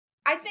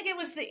 I think it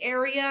was the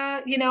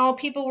area,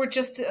 people were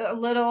just a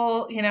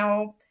little,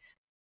 not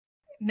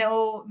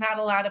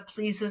a lot of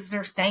pleases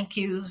or thank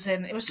yous.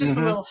 And it was just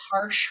a little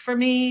harsh for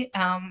me.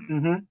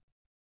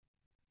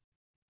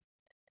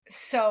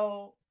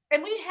 so,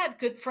 and we had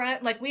good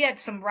friends, like we had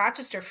some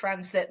Rochester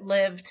friends that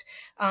lived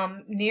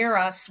near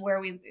us where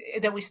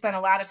we spent a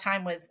lot of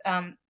time with.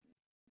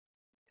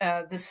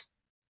 This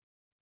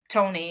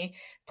Tony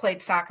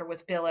played soccer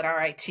with Bill at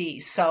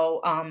RIT.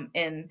 So,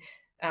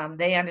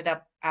 they ended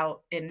up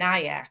out in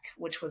Nyack,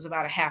 which was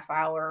about a half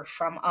hour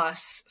from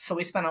us. So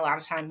we spent a lot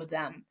of time with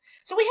them.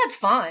 So we had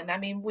fun. I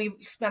mean, we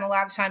spent a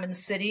lot of time in the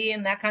city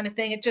and that kind of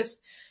thing. It just,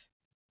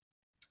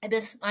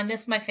 I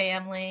miss my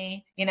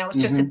family. You know,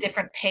 it's just a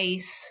different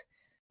pace,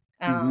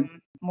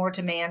 more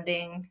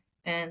demanding.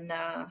 And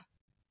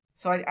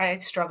so I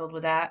struggled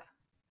with that.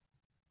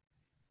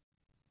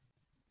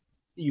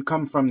 You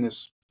come from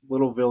this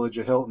little village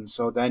of Hilton,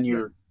 so then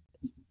you're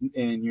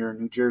in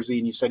New Jersey,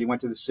 and you said you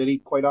went to the city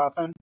quite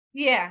often?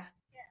 Yeah.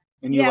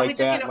 And you like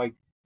that? Like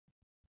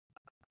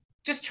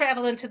just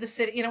travel into the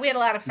city. You know, we had a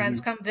lot of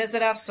friends come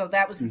visit us, so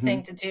that was the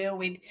thing to do.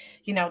 We'd,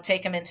 you know,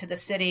 take them into the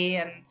city,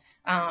 and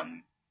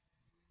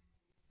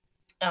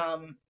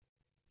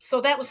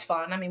so that was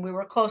fun. I mean, we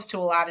were close to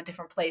a lot of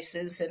different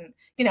places, and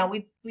you know,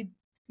 we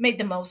made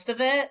the most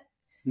of it.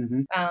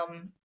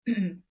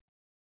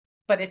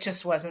 But it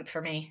just wasn't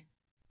for me.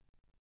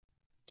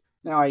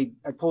 Now, I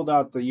pulled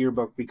out the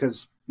yearbook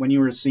because when you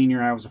were a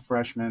senior, I was a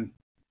freshman,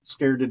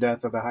 scared to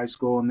death of the high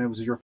school, and it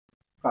was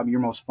probably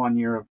your most fun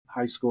year of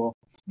high school.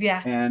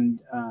 Yeah. And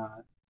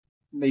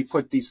they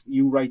put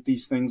you write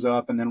these things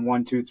up, and then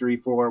 1, 2, 3,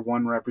 4.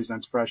 1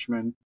 represents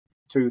freshman,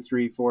 2,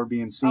 3, 4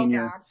 being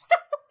senior. Oh,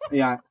 God.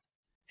 Yeah.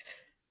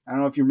 I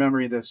don't know if you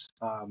remember this.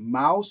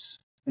 Mouse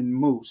and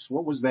Moose.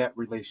 What was that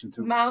relation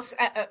to? Mouse.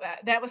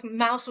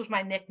 Mouse was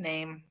my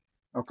nickname.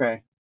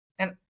 Okay.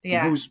 And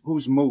yeah. And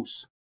who's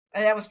Moose?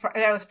 That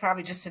was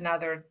probably just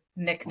another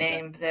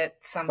nickname that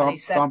somebody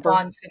said Thumper?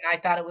 once, and I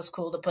thought it was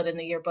cool to put in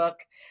the yearbook.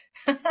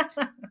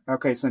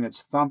 Okay, so then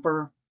it's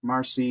Thumper,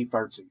 Marcey,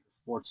 Fartsy.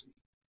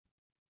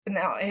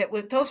 No,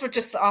 those were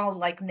just all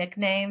like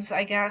nicknames,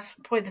 I guess.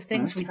 Boy, the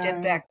things we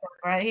did back then,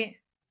 right?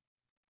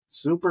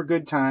 Super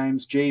good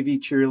times. JV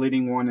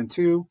cheerleading 1 and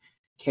 2,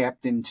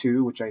 captain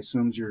 2, which I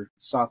assume is your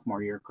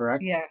sophomore year,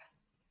 correct? Yeah.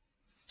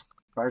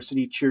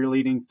 Varsity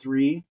cheerleading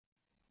 3,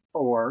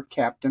 4,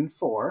 captain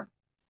 4.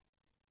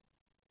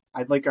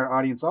 I'd like our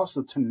audience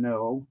also to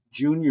know,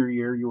 junior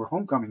year, you were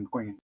homecoming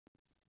queen.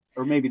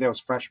 Or maybe that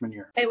was freshman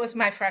year. It was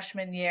my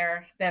freshman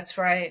year. That's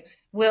right.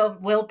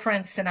 Will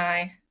Prince and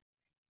I.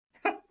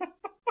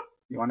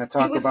 You want to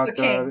talk about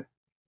the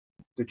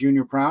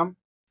junior prom?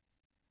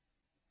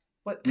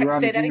 What, you were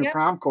on the junior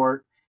prom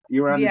court.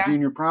 You were on the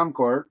junior prom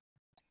court.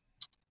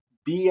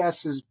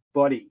 BS's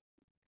buddy,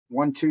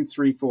 1, 2,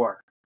 3,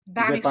 4.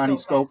 Bonnie Is that Bonnie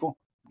Scopel?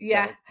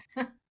 Yeah.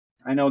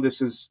 I know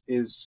this is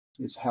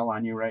hell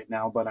on you right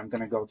now, but I'm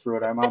going to go through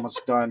it. I'm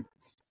almost done.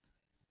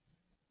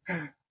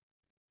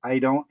 I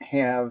don't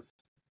have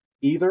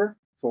either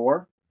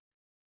 4.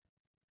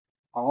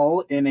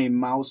 All in a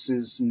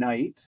Mouse's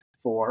Night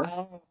 4.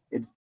 Oh.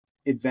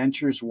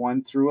 Adventures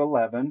 1 through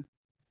 11.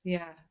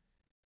 Yeah.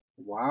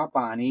 Wow,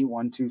 Bonnie,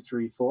 1, 2,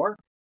 3, 4.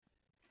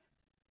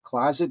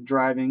 Closet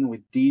Driving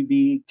with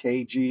DB,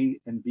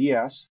 KG, and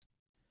BS.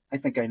 I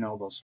think I know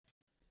those.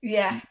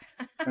 Yeah.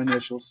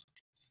 Initials.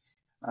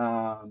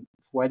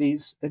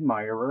 Fweddy's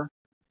Admirer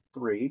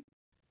 3,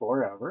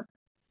 Forever.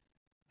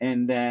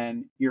 And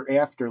then Your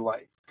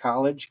Afterlife.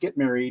 College, Get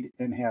Married,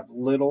 and Have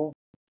Little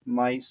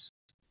Mice,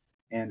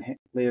 and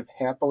Live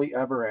Happily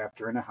Ever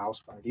After in a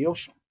House by the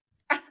Ocean.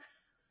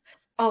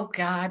 Oh,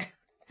 God.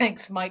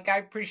 Thanks, Mike. I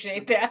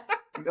appreciate that.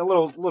 A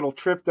little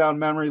trip down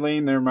memory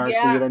lane there, Marcy.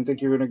 Yeah. I don't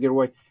think you're going to get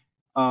away.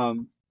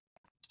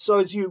 So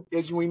as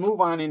we move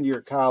on into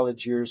your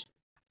college years,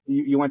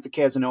 you went to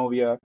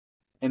Cazenovia,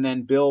 and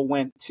then Bill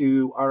went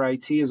to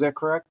RIT. Is that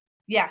correct?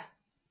 Yeah.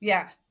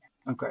 Yeah.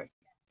 Okay.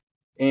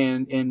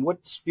 And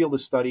what field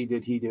of study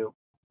did he do?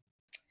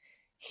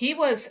 He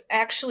was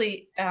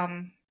actually,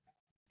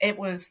 it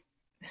was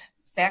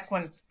back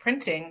when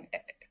printing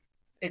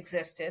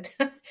existed.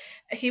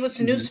 He was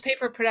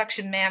newspaper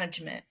production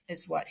management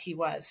is what he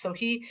was. So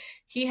he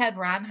had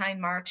Ron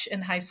Hindmarch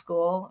in high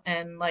school,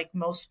 and like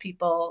most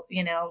people,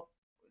 you know,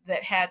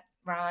 that had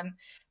Ron,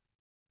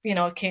 you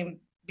know,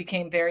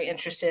 became very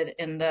interested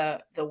in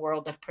the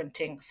world of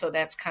printing. So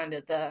that's kind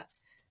of the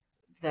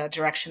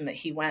direction that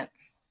he went.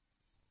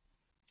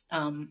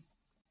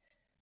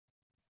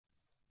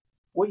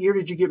 What year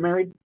did you get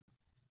married?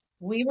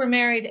 We were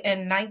married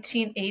in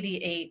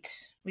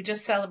 1988. We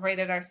just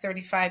celebrated our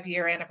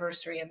 35-year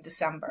anniversary in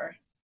December.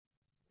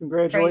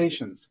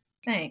 Congratulations.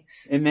 Crazy.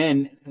 Thanks. And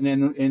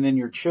then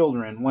your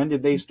children, when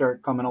did they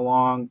start coming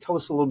along? Tell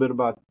us a little bit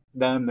about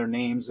them, their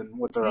names, and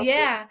what they're up to.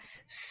 Yeah.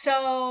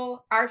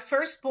 So our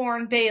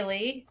firstborn,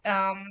 Bailey,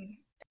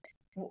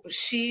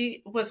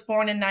 she was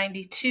born in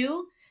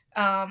 92.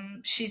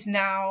 She's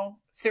now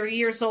 30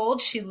 years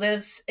old. She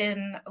lives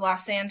in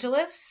Los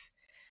Angeles.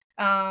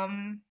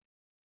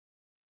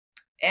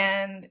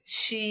 And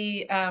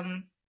she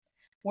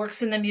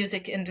works in the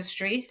music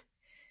industry.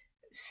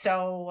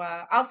 So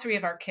all 3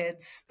 of our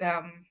kids,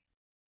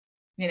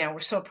 you know,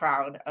 we're so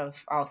proud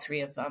of all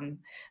 3 of them.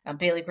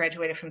 Bailey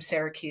graduated from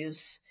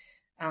Syracuse.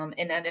 and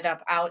ended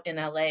up out in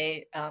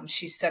LA.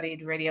 She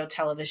studied radio,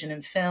 television,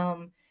 and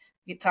film.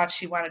 He thought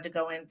she wanted to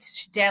go in.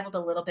 She dabbled a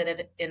little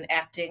bit in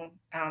acting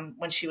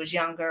when she was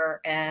younger,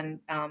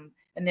 and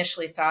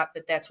initially thought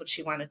that that's what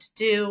she wanted to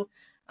do.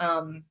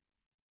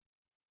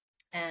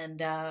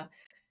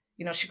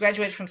 She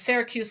graduated from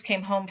Syracuse,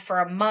 came home for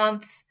a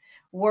month,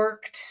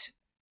 worked,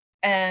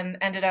 and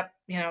ended up,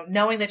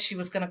 knowing that she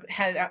was going to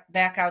head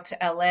back out to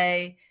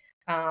LA,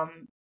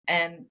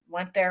 and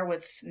went there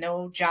with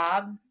no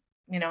job,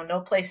 no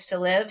place to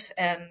live.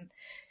 And,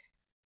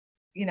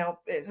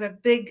 it's a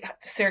big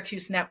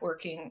Syracuse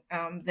networking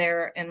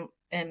there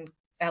in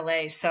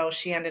LA. So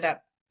she ended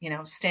up,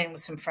 staying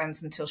with some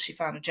friends until she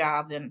found a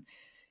job, and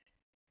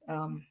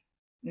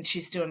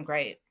she's doing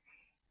great.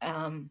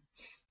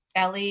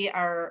 Ellie,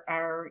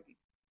 our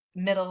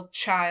middle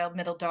child,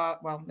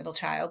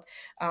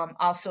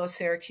 also a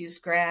Syracuse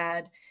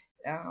grad,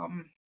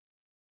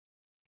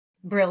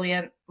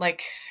 brilliant,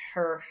 like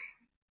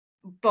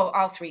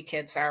all three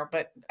kids are,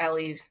 but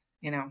Ellie,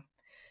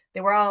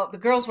 the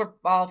girls were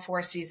both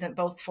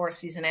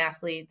 4-season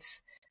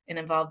athletes and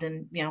involved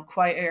in,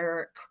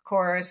 choir,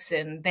 chorus,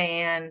 and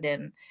band,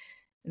 and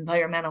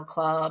environmental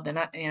club, and,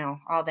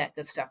 all that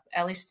good stuff.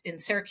 Ellie's in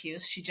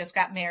Syracuse. She just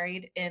got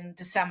married in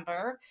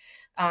December.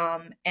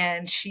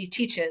 And she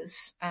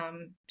teaches.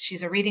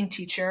 She's a reading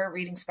teacher,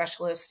 reading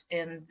specialist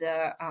in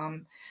the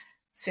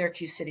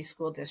Syracuse City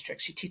School District.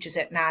 She teaches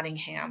at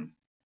Nottingham.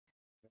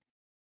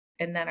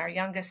 And then our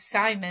youngest,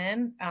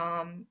 Simon,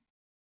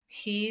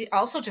 he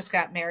also just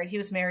got married. He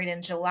was married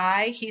in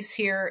July. He's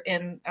here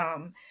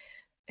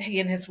he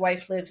and his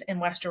wife live in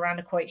West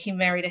Irondequoit. He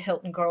married a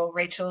Hilton girl,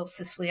 Rachel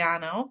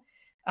Siciliano,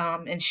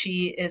 and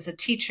she is a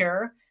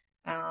teacher.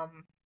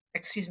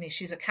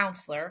 She's a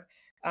counselor.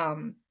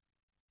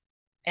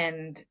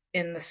 And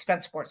in the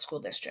Spenceport School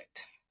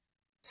District.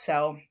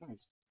 So,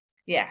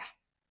 yeah.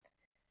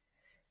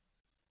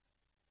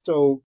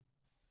 So,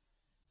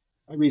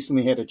 I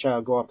recently had a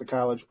child go off to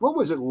college. What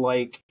was it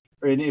like,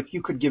 and if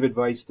you could give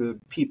advice to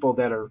people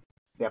that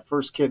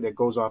first kid that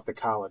goes off to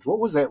college, what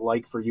was that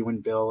like for you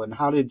and Bill, and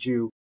how did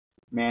you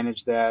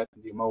manage that,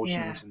 the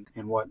emotions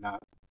and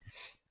whatnot?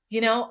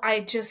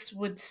 I just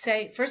would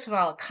say, first of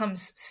all, it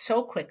comes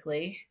so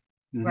quickly.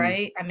 Mm-hmm.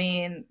 Right? I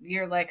mean,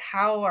 you're like,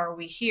 how are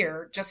we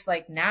here? Just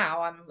like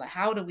now,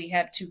 how do we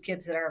have two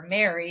kids that are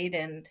married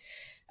and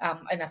a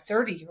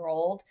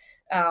 30-year-old?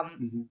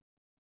 Mm-hmm.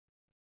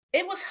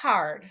 It was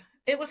hard.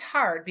 It was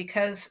hard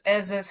because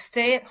as a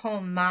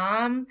stay-at-home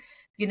mom,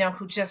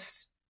 who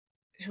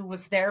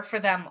was there for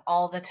them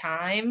all the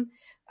time,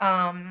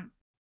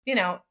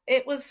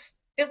 it was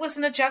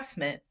an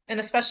adjustment, and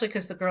especially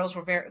because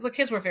the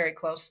kids were very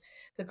close,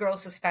 the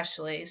girls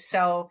especially.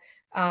 So,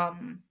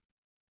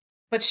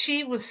 but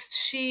she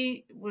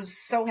was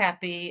so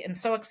happy and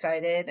so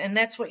excited, and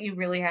that's what you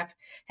really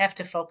have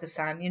to focus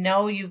on.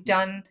 You've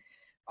done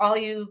all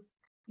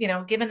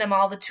given them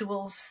all the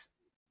tools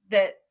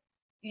that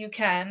you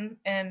can,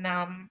 and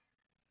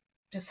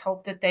just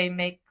hope that they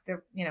make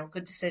their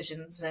good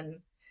decisions, and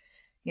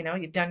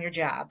you've done your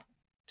job.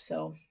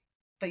 So,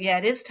 but yeah,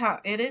 it is tough.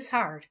 It is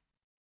hard.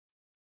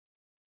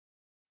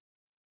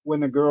 When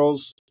the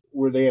girls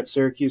were they at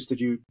Syracuse?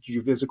 Did you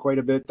visit quite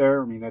a bit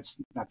there? I mean, that's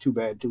not too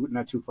bad,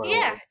 not too far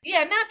away.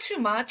 Yeah, not too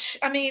much.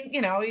 I mean,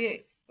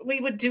 we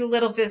would do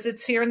little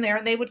visits here and there,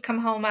 and they would come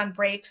home on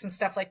breaks and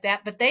stuff like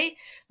that. But they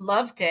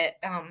loved it.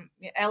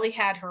 Ellie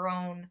had her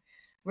own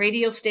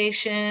radio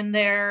station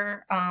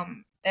there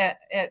on their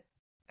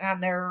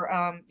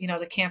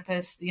the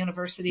campus, the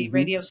university mm-hmm.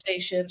 radio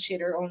station. She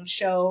had her own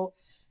show,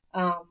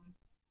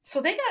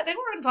 so they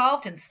were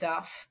involved in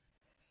stuff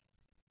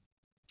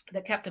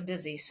that kept them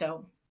busy.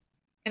 So.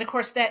 And of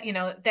course that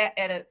that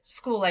at a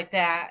school like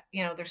that,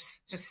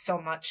 there's just so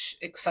much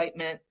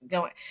excitement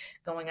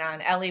going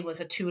on. Ellie was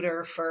a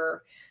tutor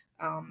for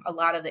a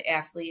lot of the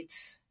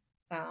athletes.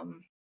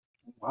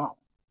 Wow.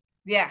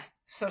 Yeah.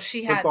 So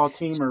she had football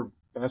team or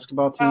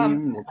basketball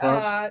team,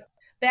 lacrosse?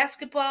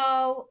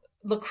 Basketball,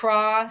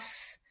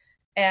 lacrosse,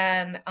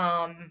 and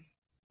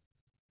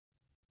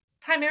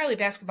primarily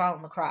basketball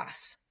and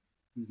lacrosse.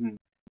 Mm-hmm.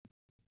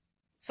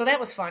 So that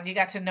was fun. You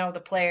got to know the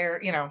player,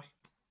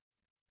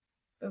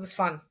 It was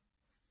fun.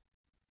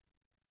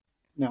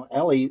 Now,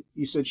 Ellie,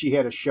 you said she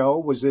had a show.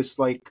 Was this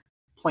like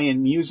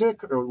playing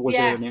music, or was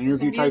it an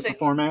interview type of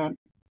format?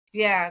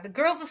 Yeah, the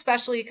girls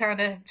especially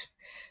kind of,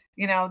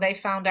 they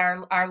found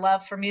our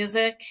love for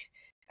music.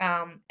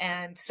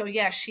 And so,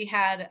 yeah, she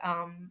had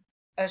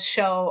a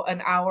show,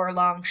 an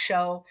hour-long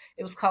show.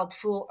 It was called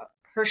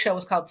her show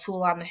was called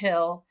Fool on the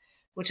Hill,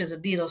 which is a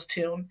Beatles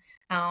tune.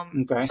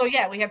 Okay. So,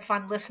 yeah, we had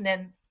fun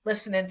listening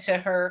to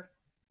her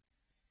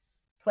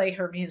play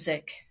her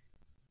music.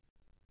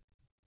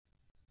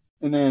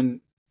 And then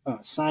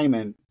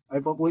Simon, I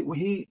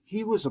believe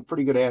he was a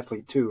pretty good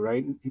athlete too,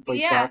 right? He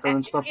played soccer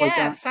and stuff like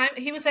that.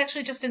 Simon, he was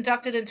actually just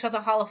inducted into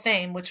the Hall of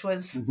Fame, which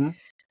was mm-hmm.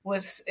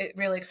 was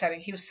really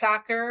exciting. He was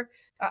soccer.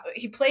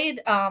 He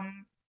played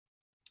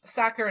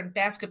soccer and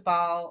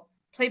basketball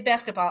played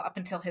basketball up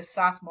until his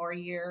sophomore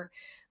year.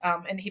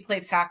 And he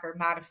played soccer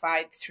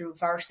modified through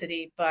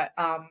varsity, but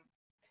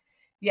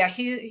yeah,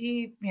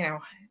 he, you know,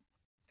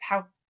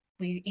 how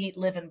we eat,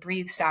 live, and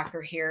breathe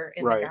soccer here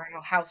in the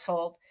Garno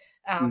household.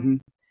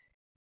 And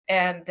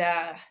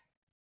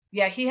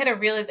yeah, he had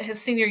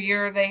his senior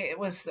year, it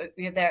was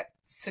that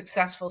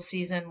successful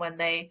season when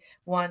they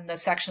won the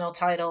sectional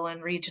title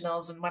and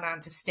regionals and went on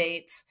to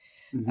states.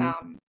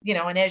 You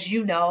know, and as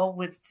you know,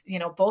 with, you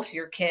know, both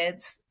your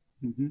kids,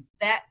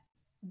 that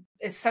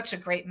is such a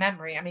great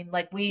memory. I mean,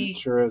 like it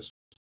sure is.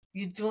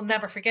 You will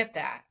never forget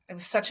that. It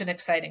was such an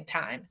exciting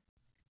time.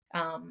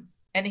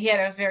 And he had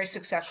a very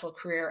successful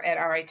career at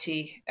RIT,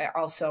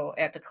 also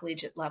at the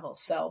collegiate level.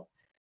 So,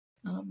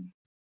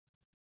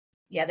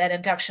 yeah, that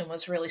induction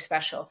was really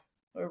special.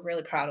 We're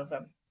really proud of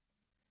him.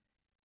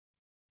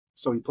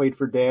 So he played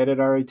for Dad at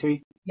RIT?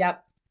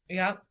 Yep.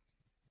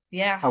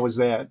 Yeah. How was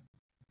that?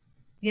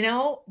 You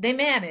know, they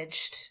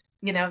managed.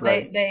 You know,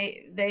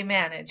 they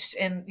managed.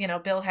 And, you know,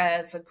 Bill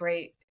has a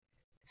great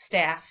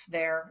staff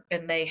there,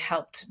 and they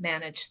helped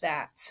manage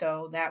that.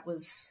 So it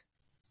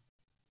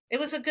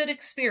was a good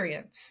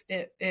experience.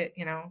 It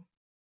you know,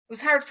 it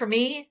was hard for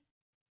me.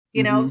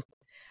 You know,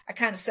 I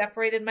kind of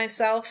separated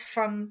myself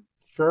from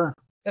the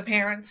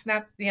parents.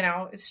 Not, you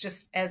know, it's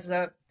just as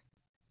the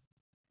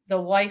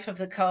wife of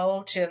the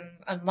coach and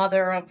a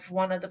mother of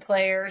one of the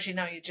players, you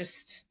know, you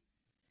just,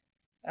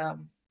 but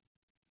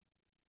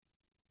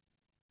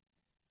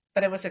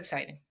it was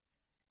exciting.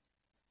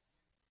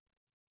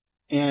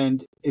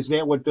 And is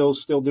that what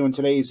Bill's still doing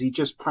today? Is he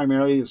just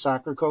primarily the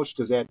soccer coach?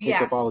 Does that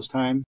take up all his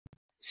time?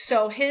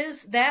 So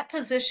that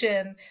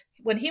position,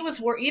 when he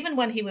was even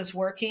when he was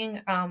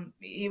working,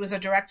 he was a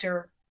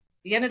director.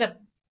 He ended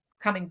up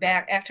coming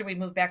back after we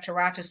moved back to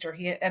Rochester.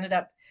 He ended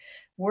up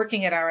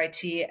working at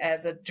RIT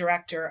as a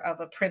director of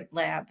a print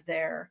lab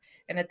there.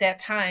 And at that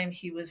time,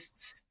 he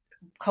was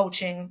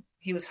coaching.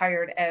 He was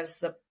hired as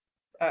the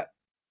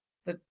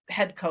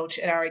head coach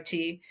at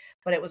RIT,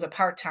 but it was a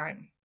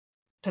part-time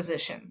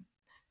position.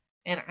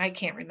 And I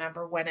can't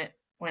remember when it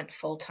went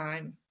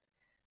full-time,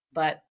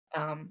 but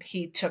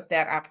he took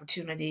that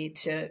opportunity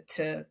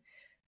to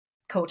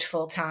coach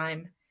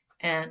full-time.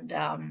 And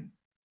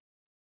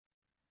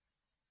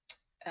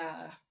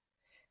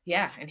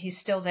yeah, and he's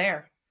still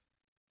there.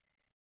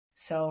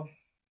 So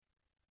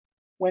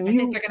I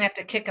think they're going to have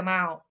to kick him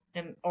out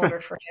in order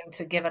for him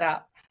to give it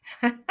up.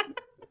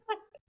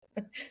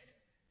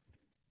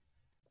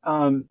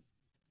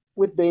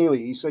 With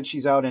Bailey, you said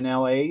she's out in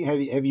LA.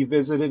 Have you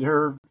visited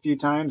her a few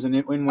times? And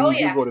when you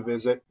do go to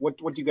visit, what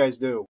do you guys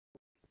do?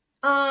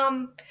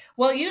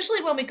 Well,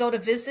 usually when we go to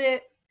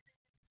visit,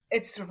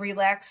 it's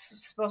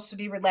supposed to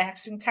be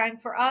relaxing time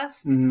for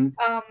us.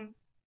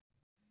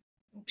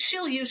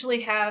 She'll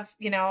usually have,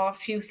 you know, a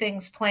few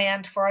things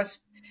planned for us,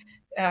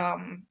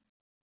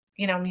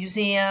 you know,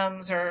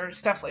 museums or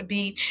stuff like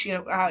beach, you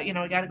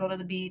know, we got to go to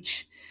the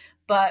beach.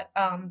 But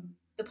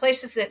the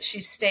places that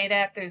she's stayed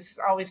at, there's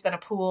always been a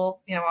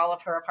pool, you know, all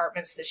of her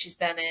apartments that she's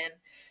been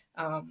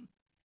in.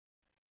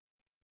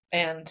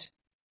 And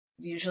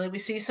usually we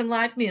see some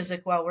live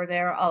music while we're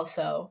there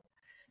also.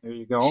 There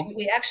you go.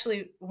 We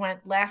actually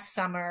went last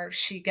summer.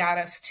 She got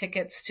us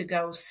tickets to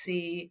go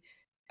see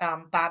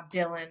Bob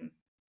Dylan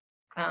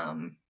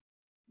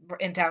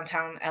in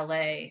downtown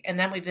LA. And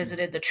then we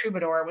visited the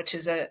Troubadour, which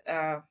is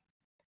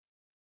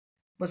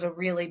was a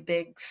really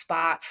big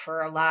spot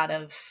for a lot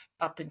of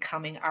up and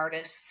coming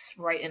artists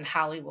right in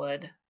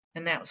Hollywood.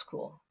 And that was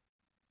cool.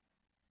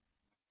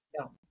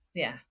 So,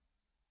 yeah.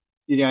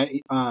 Yeah.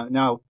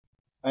 Now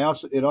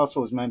it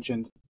also was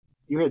mentioned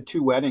you had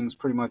 2 weddings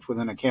pretty much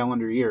within a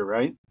calendar year,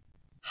 right?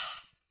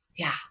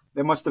 Yeah.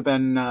 That must have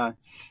been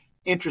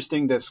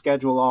interesting to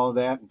schedule all of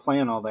that and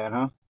plan all that,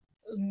 huh?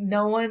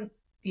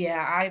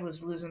 I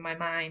was losing my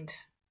mind.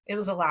 It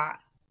was a lot.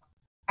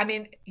 I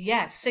mean,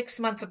 6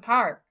 months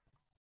apart.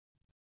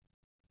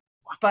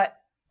 But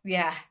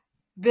yeah,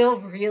 Bill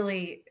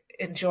really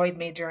enjoyed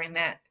me during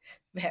that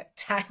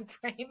time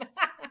frame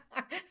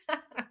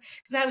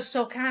because I was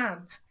so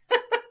calm.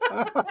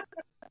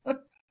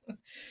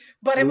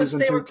 But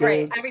they were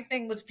great.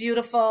 Everything was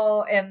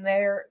beautiful, and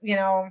they're, you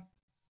know,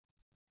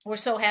 we're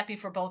so happy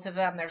for both of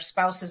them. Their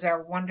spouses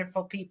are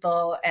wonderful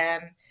people,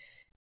 and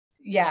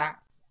yeah.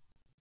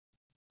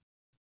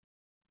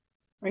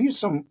 Here's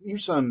some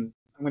I'm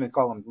going to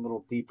call them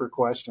little deeper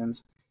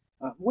questions.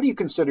 What do you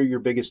consider your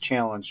biggest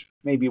challenge?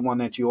 Maybe one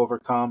that you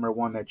overcome or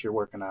one that you're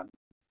working on?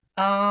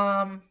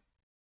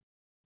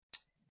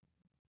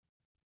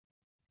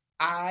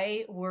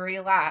 I worry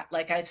a lot.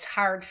 Like, it's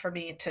hard for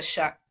me to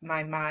shut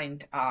my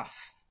mind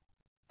off.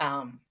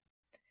 And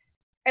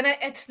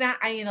it's not,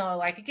 you know,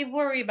 like I get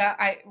worried about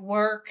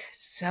work.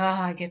 So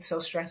I get so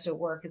stressed at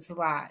work. It's a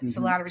lot. It's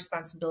a lot of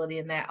responsibility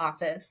in that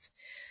office.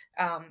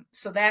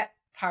 So that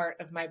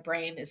part of my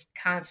brain is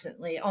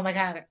constantly, oh my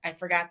God, I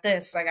forgot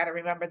this. I got to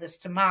remember this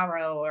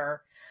tomorrow,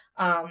 or,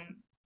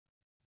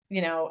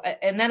 you know,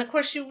 and then of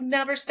course you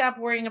never stop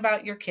worrying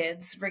about your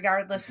kids,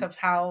 regardless of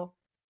how,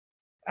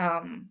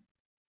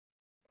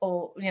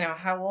 old,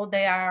 how old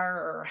they are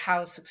or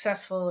how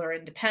successful or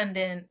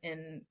independent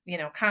and,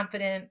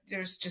 confident.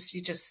 There's just,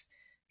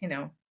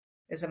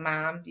 as a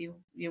mom, you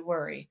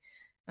worry.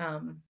 I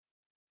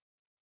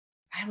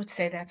would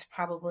say that's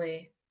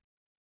probably,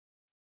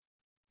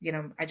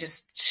 I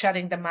just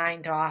shutting the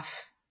mind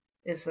off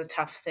is a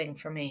tough thing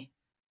for me.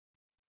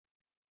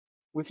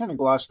 We kind of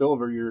glossed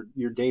over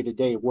your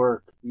day-to-day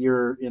work.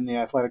 You're in the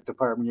athletic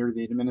department. You're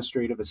the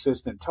administrative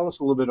assistant. Tell us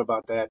a little bit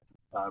about that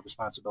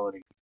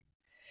responsibility.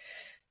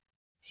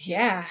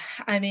 Yeah.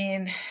 I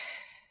mean,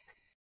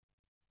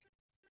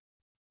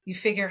 you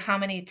figure how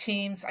many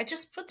teams. I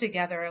just put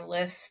together a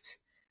list.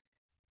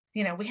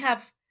 We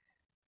have,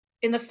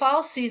 in the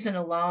fall season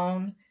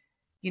alone,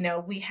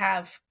 we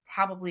have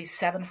probably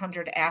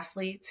 700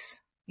 athletes,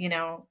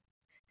 and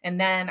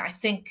then I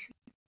think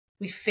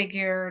we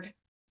figured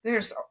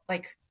there's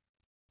like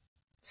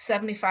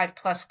 75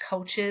 plus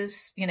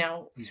coaches,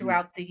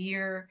 throughout the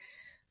year.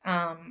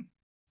 And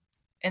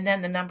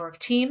then the number of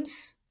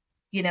teams,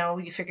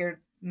 you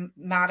figured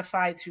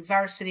modified through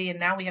varsity, and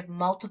now we have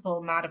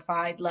multiple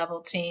modified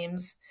level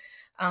teams.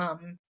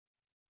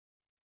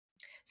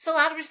 It's a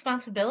lot of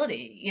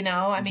responsibility,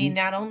 I mean,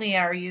 not only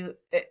are you,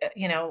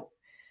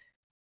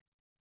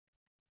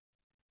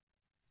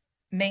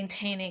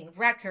 maintaining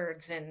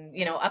records and,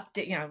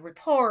 update,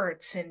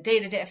 reports and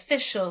day-to-day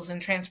officials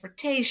and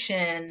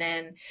transportation.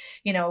 And,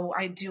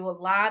 I do a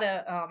lot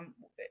of,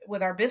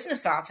 with our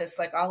business office,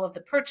 like all of the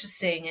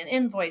purchasing and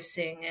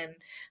invoicing. And,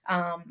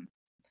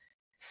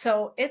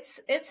 so it's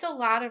a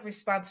lot of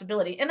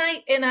responsibility, and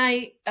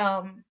I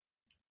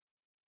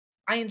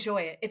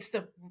enjoy it. It's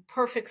the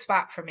perfect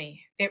spot for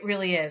me. It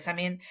really is. I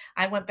mean,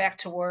 I went back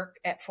to work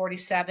at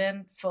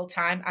 47 full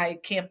time. I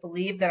can't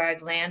believe that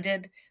I'd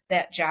landed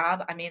that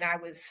job. I mean, I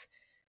was,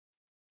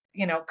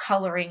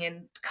 coloring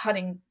and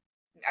cutting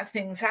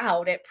things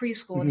out at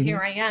preschool. And here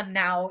I am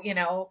now,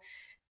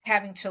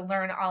 having to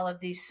learn all of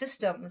these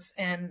systems.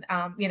 And,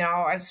 I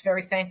was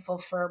very thankful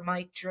for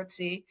Mike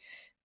Drutzy,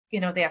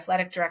 the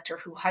athletic director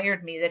who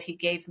hired me, that he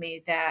gave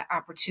me that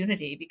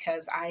opportunity,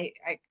 because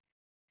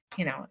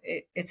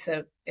it's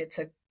a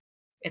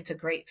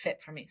great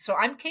fit for me. So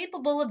I'm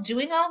capable of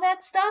doing all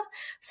that stuff.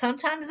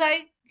 Sometimes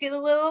I get a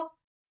little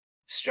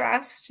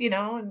stressed,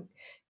 and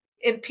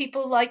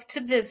people like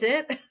to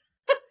visit,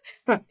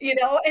 and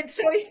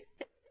so,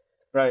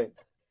 right.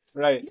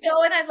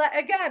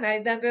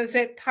 And then there's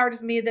a part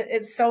of me that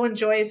it so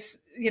enjoys,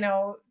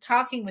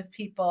 talking with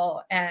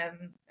people.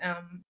 And,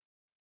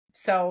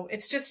 so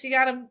it's just, you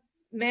got to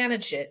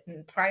manage it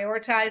and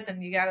prioritize,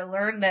 and you got to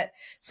learn that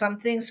some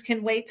things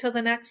can wait till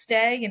the next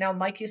day.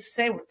 Mike used to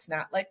say, well, it's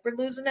not like we're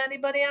losing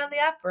anybody on the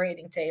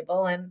operating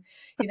table. And,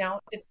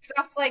 it's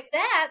stuff like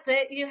that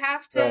you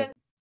have to, right.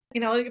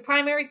 Your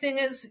primary thing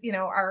is,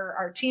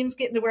 our teams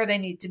getting to where they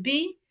need to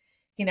be,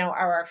 are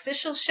our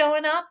officials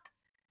showing up,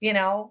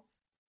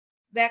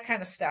 that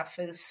kind of stuff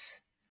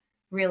is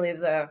really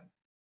the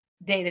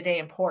day-to-day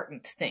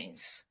important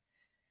things.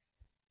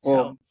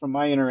 Well, from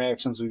my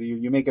interactions with you,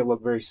 you make it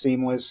look very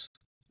seamless.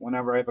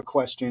 Whenever I have a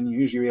question,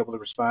 you're usually able to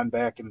respond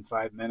back in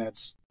 5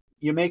 minits.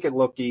 You make it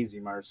look easy,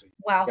 Marcey.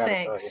 Wow,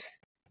 thanks.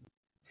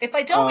 If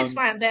I don't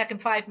respond back in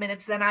 5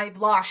 minutes, then I've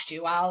lost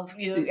you.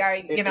 You'll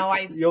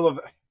have.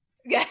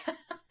 Yeah.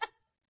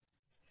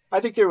 I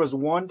think there was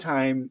one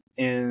time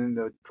in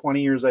the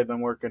 20 years I've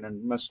been working,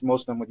 and most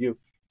of them with you,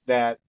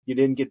 that you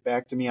didn't get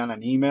back to me on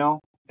an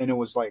email, and it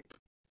was like,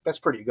 that's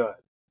pretty good.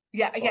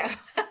 Yeah, so, yeah.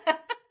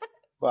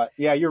 But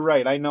yeah, you're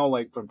right. I know,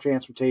 like, from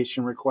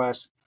transportation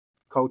requests,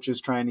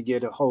 coaches trying to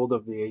get a hold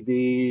of the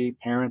AD,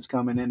 parents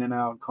coming in and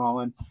out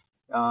calling.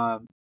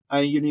 You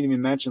didn't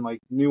even mention,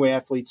 like, new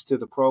athletes to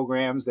the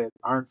programs that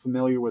aren't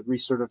familiar with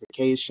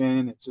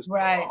recertification. It's just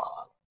right.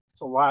 It's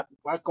a lot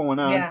going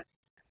on. Yeah.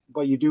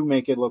 But you do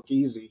make it look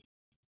easy.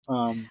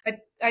 I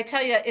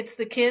tell you, it's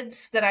the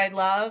kids that I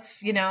love.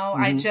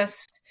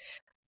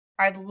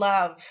 I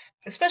love,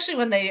 especially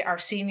when they are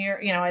senior,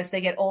 as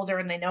they get older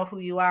and they know who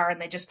you are and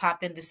they just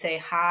pop in to say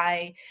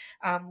hi.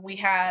 We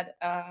had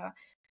a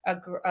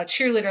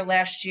cheerleader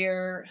last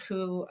year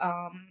who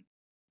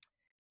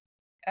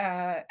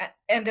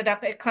ended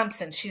up at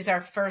Clemson. She's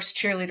our first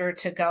cheerleader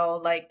to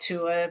go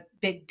to a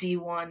big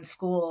D1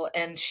 school,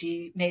 and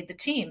she made the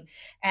team.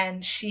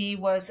 And she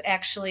was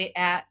actually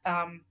at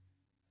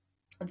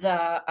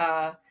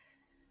the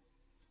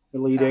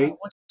Elite Eight.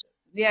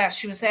 Yeah,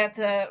 she was at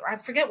I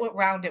forget what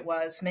round it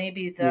was,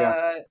 maybe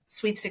the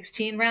Sweet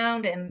 16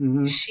 round.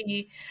 And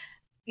she,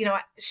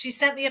 she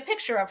sent me a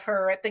picture of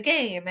her at the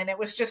game. And it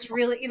was just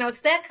really,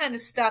 it's that kind of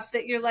stuff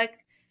that you're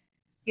like,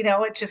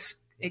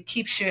 it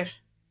keeps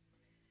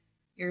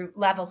you're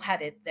level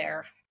headed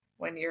there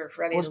when you're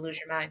ready to lose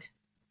your mind.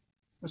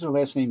 What's her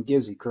last name?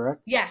 Gizzy,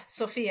 correct? Yeah,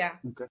 Sophia.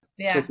 Okay.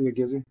 Yeah. Sophia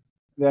Gizzy.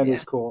 That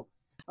is cool.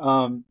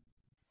 Who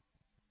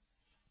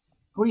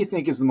do you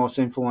think is the most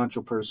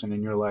influential person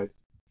in your life,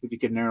 if you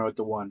could narrow it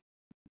to one?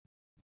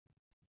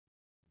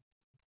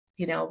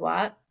 You know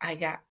what? I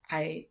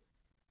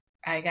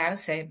gotta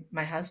say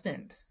my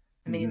husband.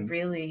 I mean,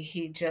 really,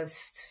 he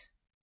just,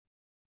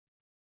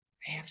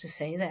 I have to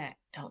say that.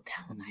 Don't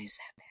tell him I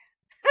said that.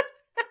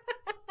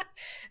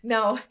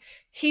 No,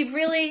 he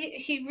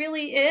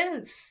really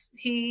is.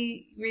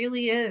 He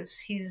really is.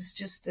 He's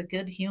just a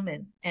good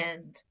human.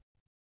 And,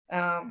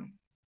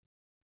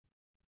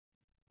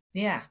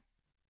 yeah,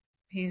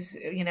 he's,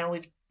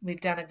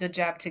 we've done a good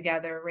job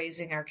together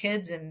raising our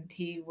kids, and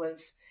he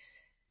was,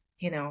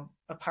 a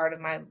part of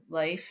my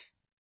life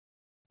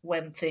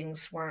when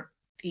things weren't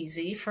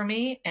easy for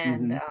me.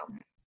 And,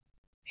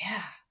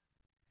 yeah.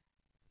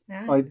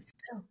 Well,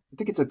 I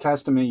think it's a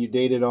testament you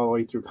dated all the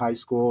way through high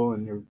school,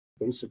 and you're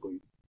basically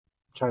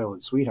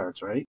childhood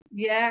sweethearts, right?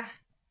 Yeah.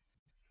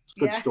 It's a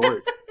good story.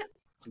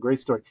 It's a great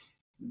story.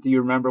 Do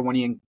you remember when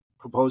he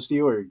proposed to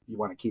you, or you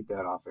want to keep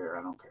that off air?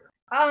 I don't care.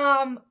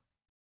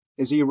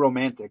 Is he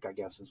romantic, I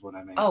guess is what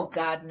I mean. Oh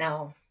God,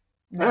 no.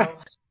 No.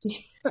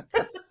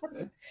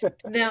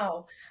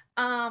 No.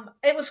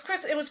 It was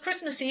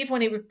Christmas Eve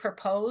when he would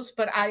propose,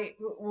 but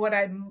what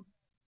I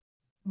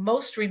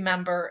most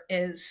remember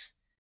is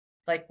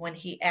like when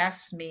he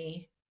asked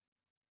me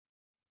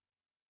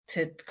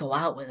to go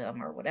out with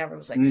him or whatever. It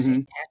was like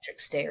St.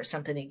 Patrick's Day or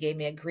something. He gave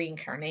me a green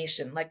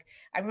carnation. Like,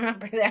 I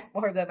remember that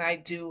more than I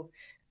do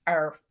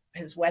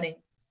his wedding,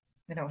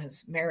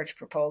 his marriage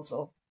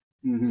proposal.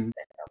 That sounds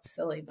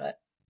silly, but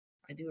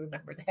I do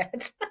remember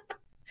that.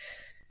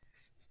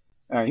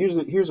 All right,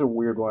 here's a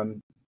weird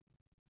one.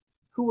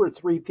 Who are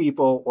 3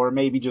 people, or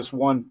maybe just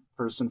one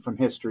person from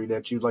history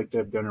that you'd like to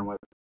have dinner with?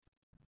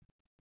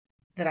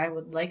 That I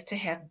would like to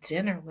have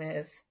dinner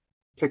with.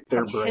 Pick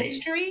their brain.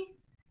 History?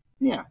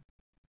 Yeah.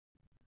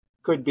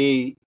 Could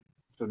be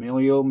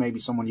familial, maybe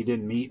someone you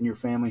didn't meet in your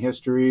family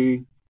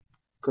history.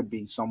 Could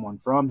be someone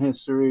from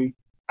history.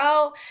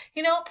 Oh,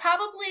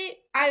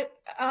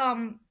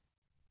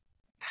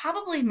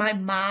 probably my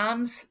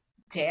mom's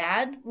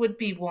dad would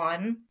be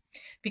one,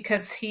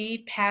 because he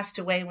passed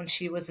away when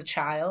she was a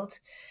child.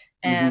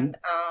 And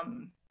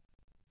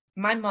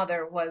my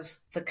mother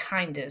was the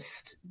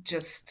kindest,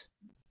 just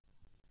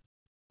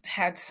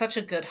had such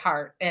a good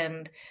heart.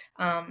 And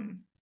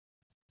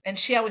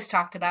she always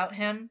talked about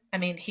him. I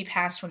mean, he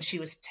passed when she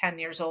was 10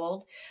 years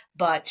old,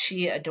 but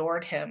she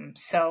adored him.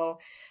 So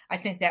I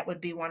think that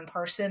would be one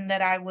person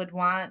that I would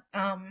want,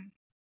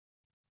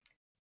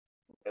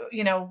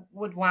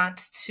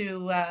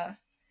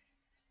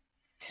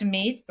 to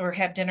meet or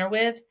have dinner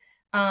with.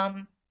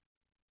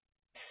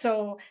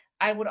 So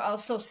I would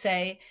also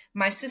say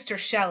my sister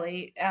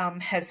Shelley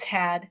has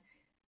had,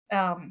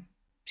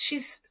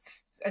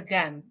 she's,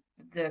 again,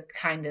 the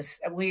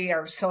kindest. We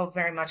are so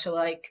very much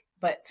alike,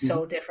 but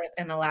so different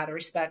in a lot of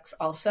respects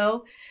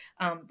also.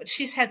 But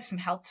she's had some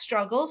health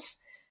struggles.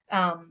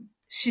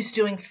 She's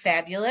doing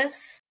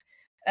fabulous.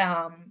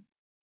 And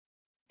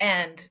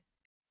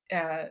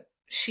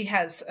she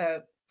has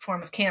a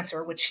form of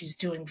cancer, which she's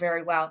doing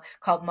very well,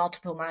 called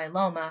multiple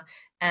myeloma.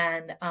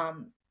 And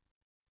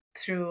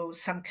through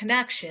some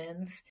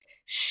connections,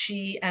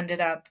 she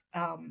ended up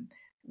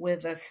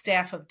with a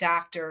staff of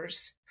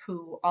doctors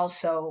who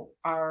also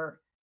are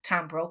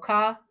Tom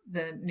Brokaw,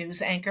 the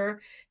news anchor,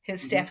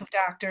 his staff of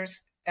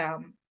doctors.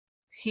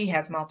 He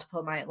has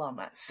multiple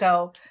myeloma.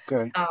 So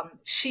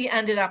she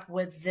ended up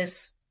with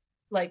this,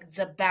 like,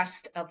 the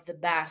best of the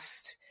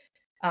best,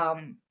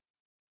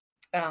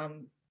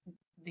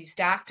 these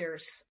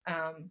doctors.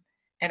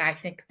 And I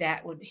think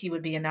he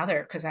would be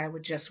another, because I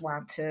would just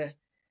want to,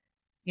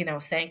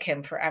 thank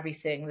him for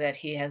everything that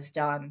he has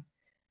done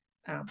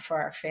for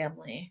our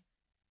family.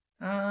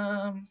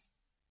 I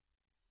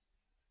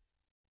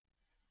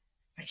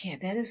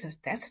can't.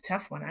 That's a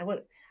tough one. I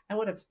would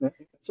have.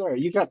 That's all right.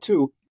 You got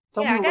 2.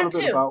 Tell me a little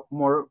bit about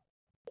more,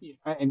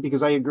 and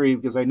because I agree,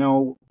 because I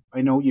know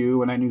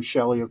you, and I knew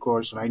Shelley, of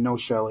course, and I know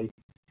Shelley.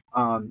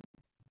 I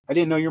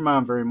didn't know your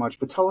mom very much,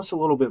 but tell us a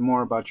little bit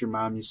more about your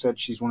mom. You said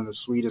she's one of the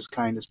sweetest,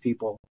 kindest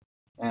people,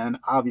 and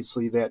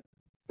obviously that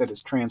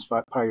has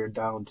transpired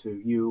down to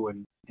you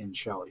and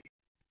Shelley.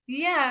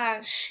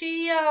 Yeah,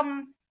 she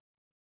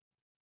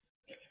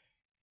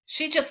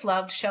just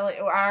loved Shelley.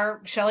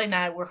 Shelley and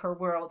I were her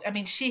world. I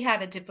mean, she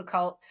had a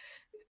difficult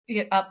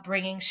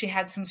upbringing. She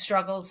had some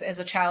struggles as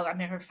a child. I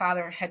mean, her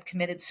father had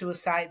committed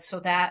suicide, so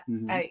that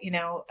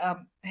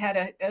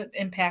had an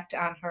impact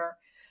on her.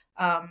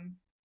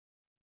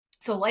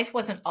 So life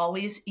wasn't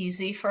always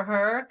easy for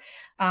her,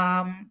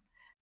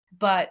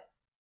 but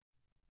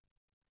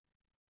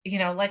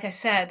like I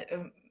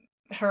said,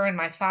 her and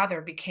my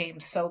father became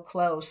so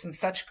close and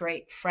such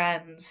great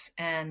friends.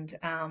 And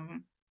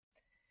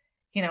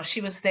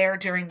she was there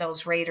during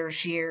those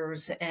Raiders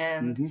years,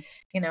 and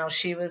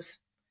she was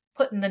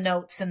putting the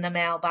notes in the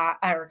mailbox,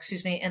 or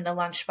excuse me, in the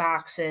lunch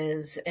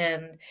boxes,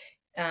 and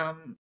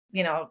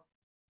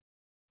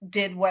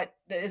did what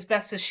as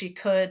best as she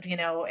could,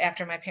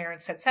 after my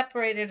parents had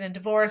separated and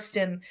divorced,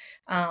 and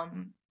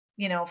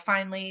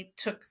finally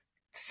took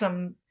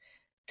some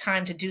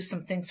time to do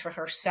some things for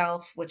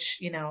herself,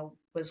 which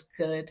was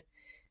good.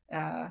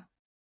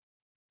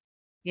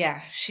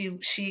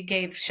 She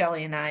gave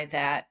Shelley and I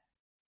that.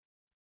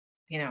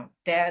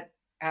 Dad,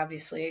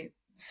 obviously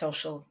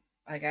social.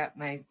 I got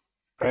my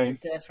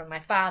right. from my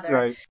father.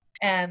 Right.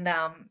 And,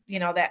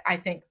 that I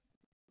think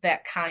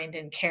that kind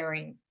and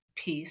caring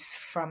piece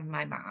from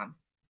my mom.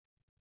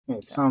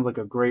 It sounds like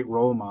a great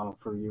role model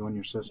for you and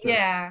your sister.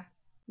 Yeah.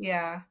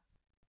 Yeah.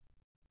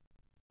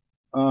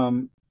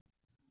 What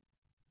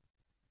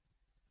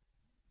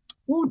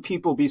would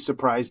people be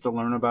surprised to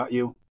learn about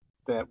you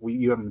that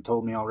you haven't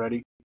told me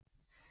already?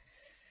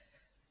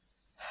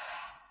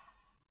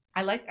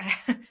 I like,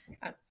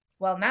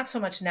 well, not so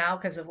much now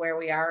because of where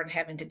we are and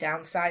having to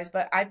downsize,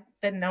 but I've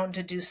been known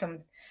to do some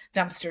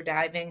dumpster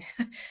diving.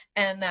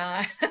 And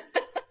I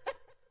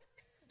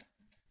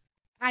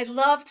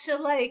love to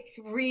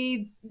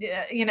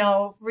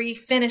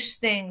refinish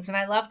things, and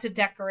I love to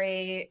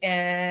decorate.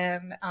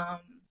 And I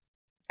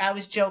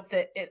always joke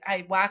that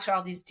I watch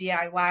all these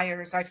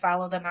DIYers. I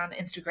follow them on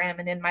Instagram,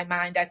 and in my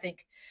mind, I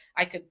think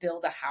I could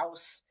build a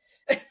house.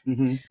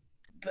 Mm-hmm.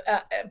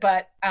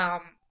 but I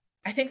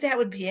think that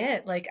would be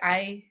it. I'd like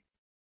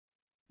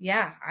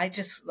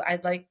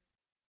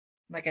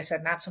I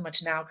said, not so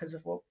much now because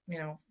of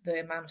the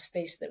amount of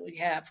space that we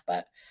have.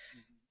 But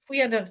if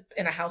we end up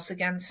in a house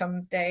again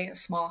someday, a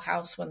small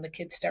house, when the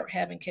kids start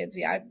having kids,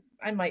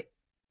 I might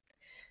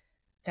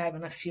dive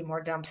in a few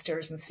more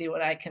dumpsters and see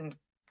what I can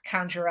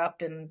conjure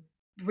up and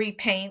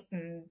repaint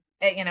and,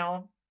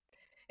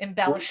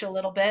 embellish a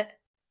little bit.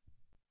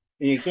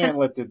 You can't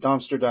let the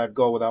dumpster dive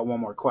go without one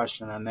more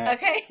question on that.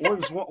 Okay.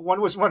 One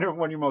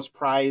of your most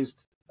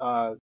prized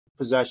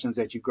possessions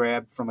that you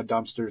grabbed from a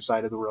dumpster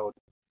side of the road?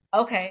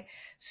 Okay.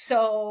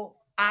 So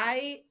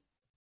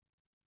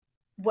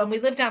when we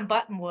lived on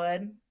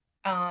Buttonwood,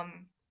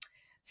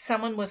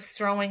 someone was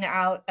throwing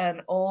out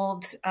an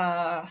old,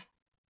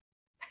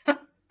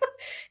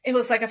 it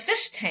was like a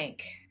fish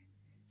tank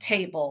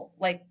table.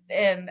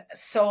 And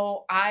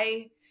so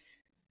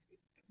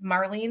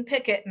Marlene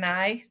Pickett and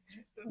I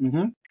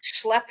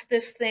schlepped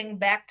this thing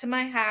back to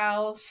my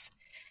house,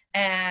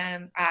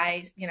 and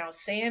I,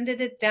 sanded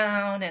it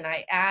down, and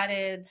I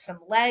added some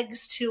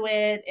legs to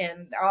it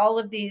and all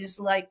of these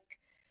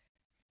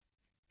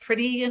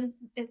pretty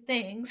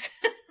things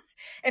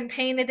and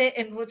painted it.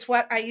 And it's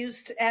what I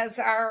used as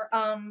our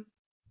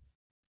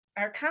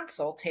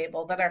console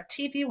table that our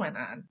TV went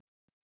on.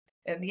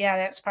 And yeah,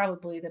 that's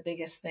probably the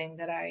biggest thing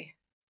that I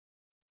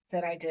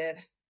did.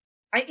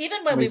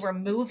 Even when we were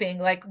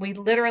moving, we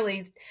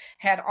literally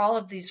had all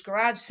of these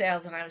garage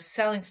sales, and I was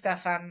selling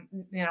stuff on,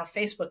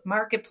 Facebook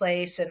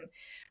Marketplace, and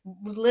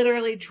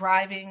literally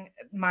driving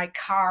my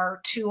car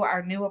to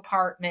our new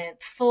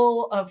apartment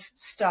full of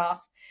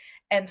stuff.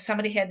 And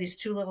somebody had these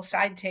two little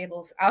side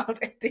tables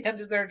out at the end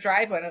of their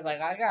driveway. And I was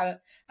like, I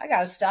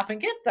gotta stop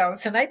and get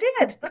those. And I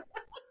did.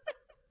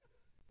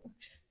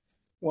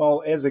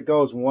 Well, as it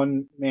goes,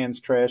 one man's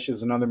trash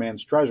is another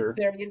man's treasure.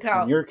 There you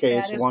go. In your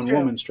case, one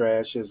woman's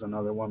trash is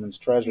another woman's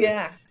treasure.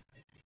 Yeah.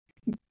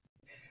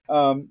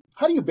 How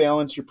do you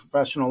balance your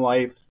professional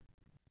life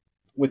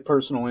with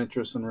personal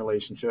interests and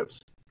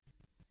relationships?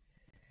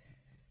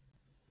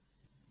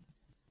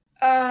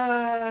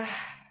 Because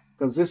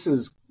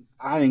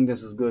I think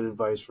this is good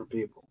advice for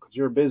people. Because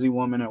you're a busy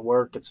woman at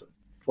work. It's a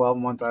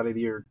 12-month out of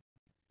the year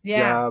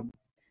job.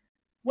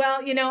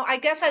 Well, I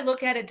guess I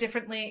look at it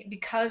differently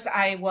because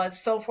I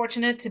was so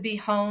fortunate to be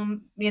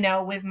home,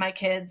 with my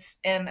kids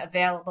and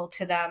available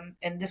to them.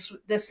 And this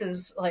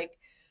was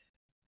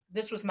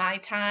my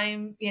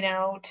time,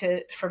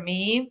 for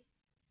me.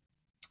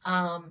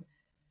 I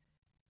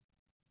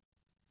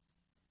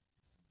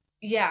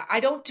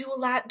don't do a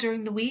lot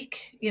during the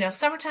week.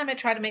 Summertime, I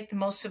try to make the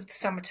most of the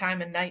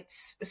summertime and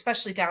nights,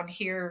 especially down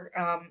here,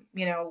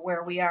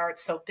 where we are,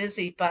 it's so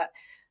busy. But,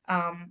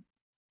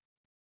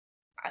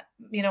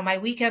 my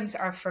weekends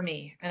are for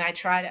me, and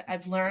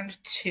I've learned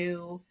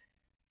to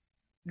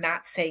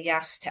not say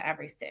yes to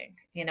everything.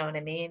 You know what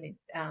I mean?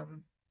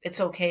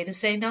 It's okay to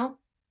say no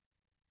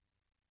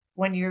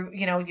when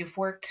you've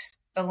worked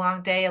a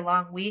long day, a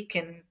long week,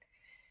 and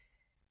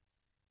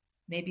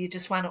maybe you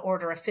just want to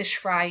order a fish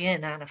fry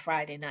in on a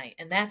Friday night,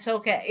 and that's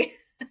okay.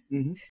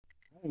 Mm-hmm.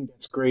 I think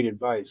that's great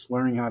advice.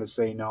 Learning how to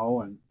say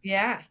no and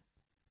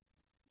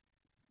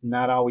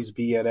not always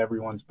be at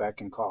everyone's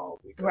beck and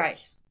call.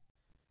 Right.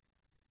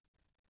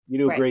 You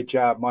do a great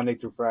job Monday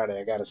through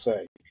Friday, I got to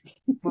say.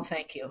 Well,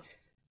 thank you.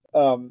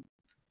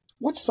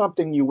 What's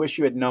something you wish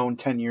you had known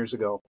 10 years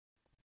ago?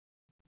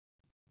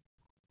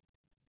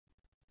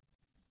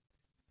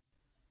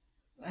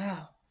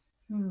 Wow.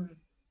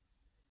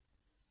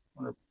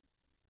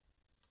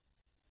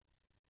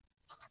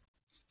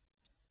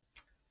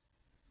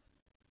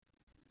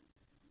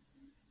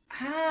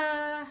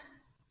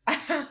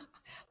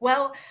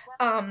 Well,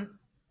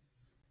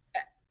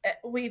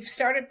 we've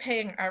started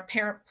paying our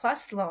Parent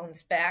Plus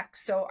loans back,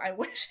 so I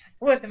wish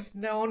I would have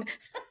known.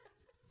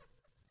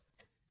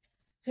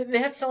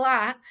 That's a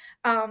lot.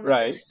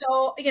 Right.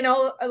 So,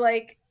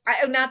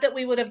 not that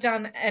we would have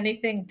done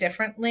anything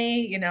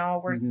differently,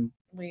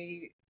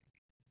 we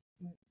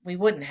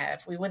wouldn't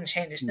have. We wouldn't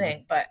change a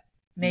thing, but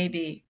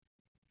maybe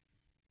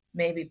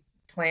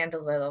planned a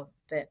little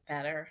bit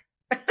better.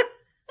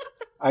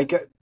 I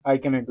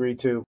can agree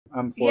too.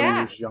 I'm 4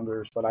 years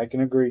younger, but I can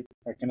agree.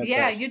 I can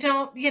Yeah, attest. you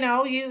don't,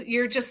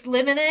 you're just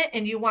living it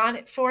and you want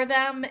it for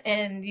them,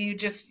 and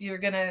you're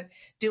going to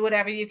do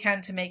whatever you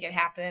can to make it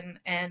happen.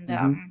 And,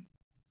 Mm-hmm.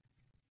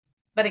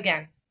 but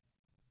again,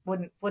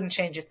 wouldn't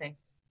change a thing.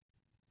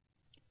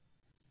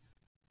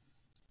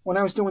 When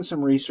I was doing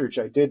some research,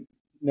 I did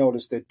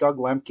notice that Doug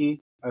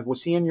Lemke,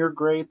 was he in your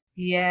grade?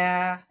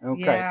 Yeah.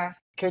 Okay. Yeah.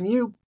 Can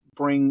you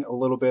bring a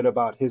little bit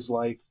about his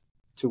life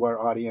to our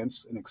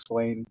audience and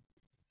explain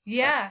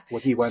Yeah.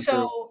 what he went through?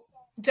 So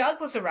Doug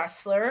was a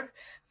wrestler.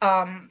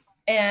 And,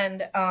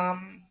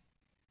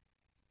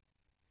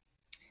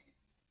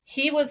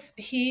 he was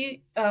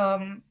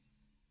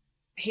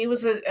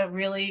a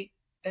really,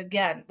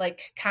 again,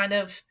 like kind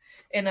of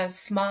in a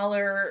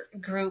smaller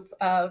group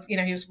of, he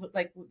was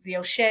like the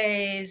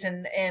O'Sheas,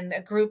 and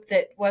a group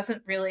that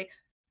wasn't really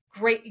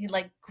great,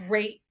 like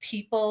great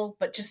people,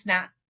 but just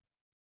not,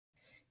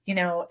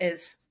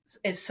 as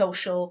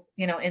social,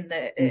 Mm-hmm.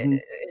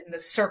 in the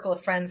circle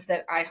of friends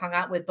that I hung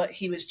out with. But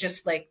he was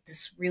just like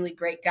this really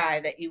great guy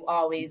that you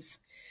always,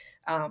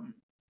 wanted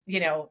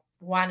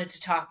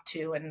to talk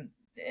to. And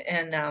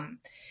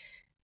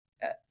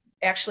uh,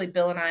 actually,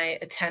 Bill and I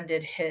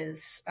attended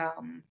his,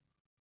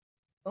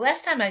 the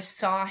last time I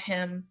saw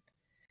him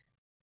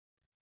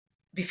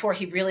before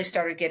he really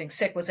started getting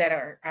sick was at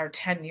our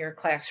 10-year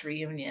class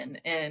reunion.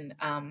 And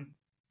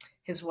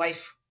his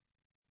wife,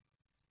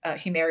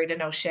 he married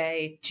an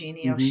O'Shea,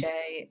 Jeannie Mm-hmm.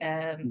 O'Shea,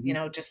 and,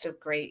 Mm-hmm. just a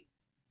great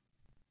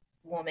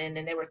woman.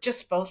 And they were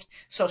just both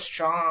so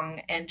strong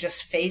and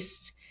just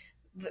faced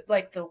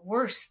like the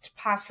worst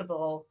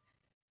possible,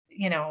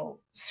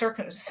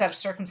 set of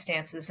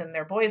circumstances. And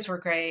their boys were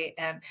great.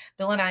 And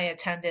Bill and I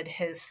attended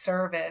his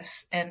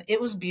service, and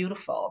it was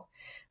beautiful.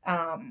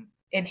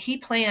 And he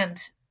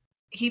planned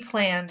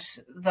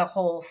the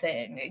whole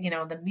thing,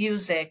 the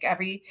music,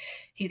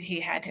 he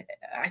had,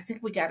 I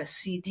think we got a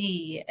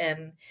CD,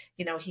 and,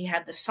 he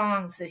had the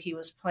songs that he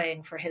was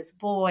playing for his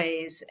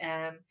boys.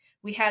 And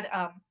we had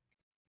um,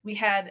 we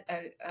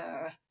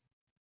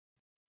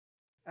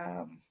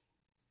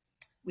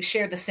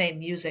shared the same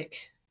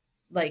music,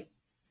 like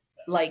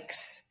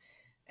likes.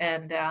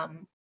 And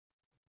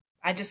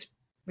I just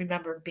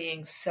remember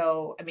being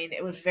so, I mean,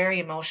 it was very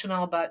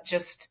emotional, but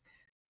just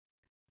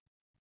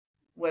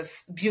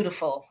was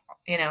beautiful,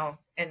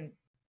 and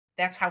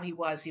that's how he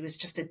was. He was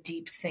just a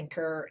deep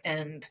thinker.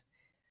 And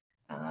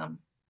um,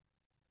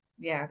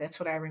 yeah, that's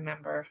what I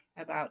remember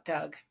about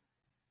Doug.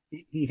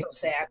 He So had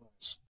sad.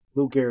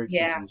 Lou Gehrig's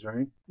Yeah. disease,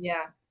 right?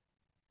 Yeah.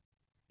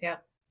 Yeah.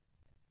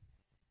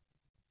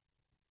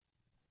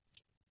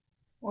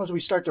 Well, as we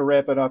start to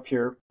wrap it up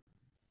here,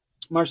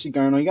 Marcey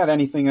Garno, you got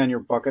anything on your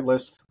bucket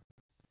list?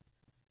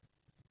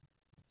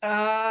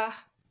 Uh,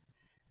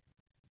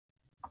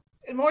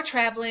 More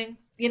traveling.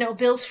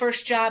 Bill's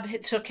first job,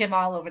 it took him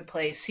all over the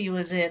place. He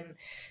was in,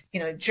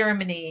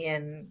 Germany,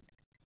 and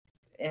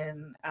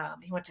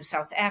he went to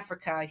South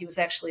Africa. He was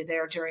actually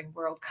there during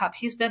World Cup.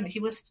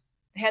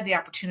 Had the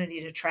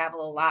opportunity to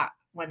travel a lot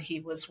when he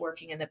was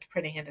working in the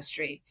printing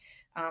industry.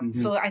 Mm-hmm.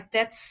 So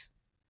that's,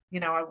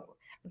 I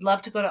would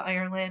love to go to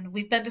Ireland.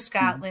 We've been to Mm-hmm.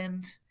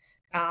 Scotland.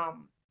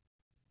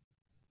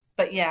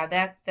 But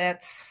yeah,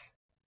 that's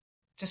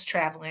just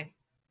traveling.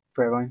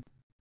 Traveling.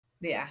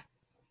 Yeah.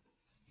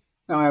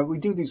 No, I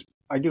do these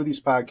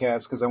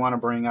podcasts because I want to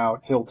bring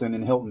out Hilton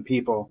and Hilton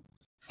people.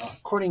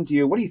 According to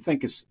you, what do you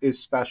think is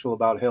special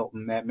about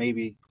Hilton that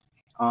maybe,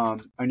 I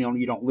know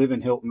you don't live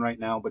in Hilton right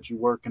now, but you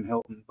work in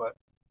Hilton, but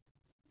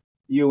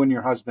you and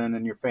your husband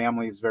and your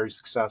family is very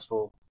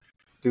successful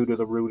due to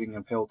the rooting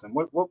of Hilton.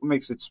 What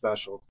makes it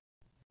special?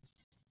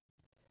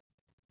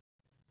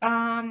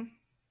 Um,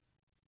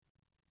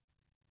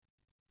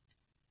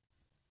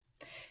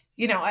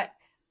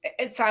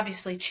 it's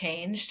obviously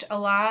changed a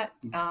lot,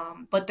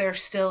 but there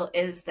still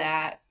is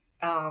that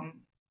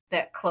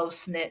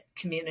close knit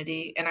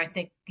community. And I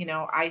think,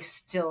 I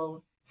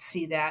still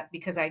see that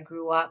because I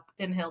grew up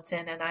in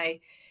Hilton, and I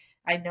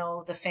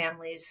know the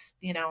families,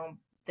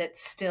 that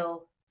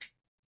still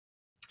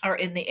are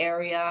in the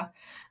area.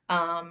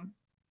 Um,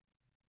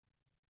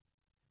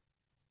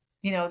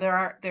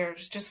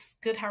 there's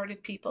just good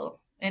hearted people,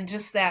 and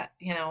just that,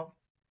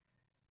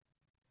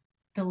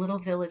 the little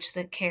village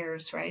that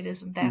cares, right?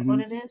 Isn't that Mm-hmm. what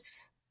it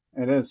is?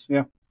 It is,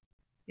 yeah.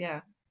 Yeah.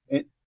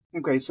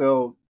 Okay,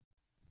 so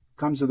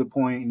comes to the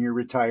point and you're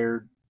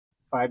retired,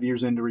 5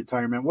 years into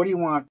retirement. What do you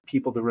want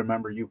people to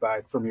remember you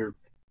by from your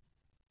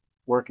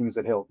workings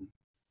at Hilton?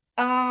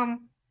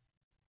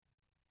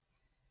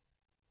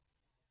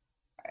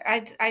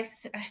 I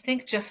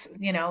think just,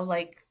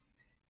 like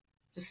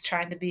just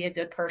trying to be a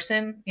good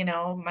person,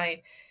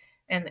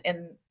 and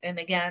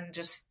again,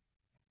 just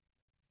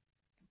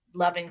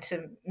loving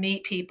to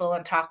meet people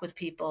and talk with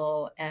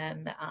people,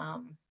 and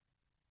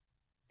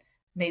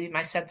maybe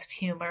my sense of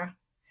humor.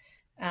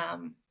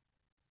 Um,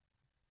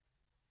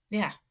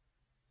 yeah,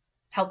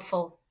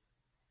 helpful.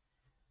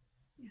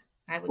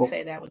 I would Well,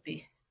 say that would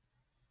be.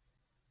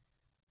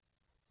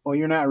 well,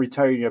 you're not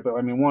retired yet, but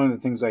I mean, one of the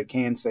things I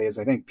can say is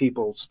I think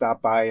people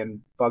stop by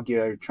and bug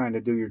you or trying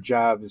to do your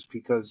job is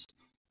because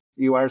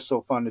you are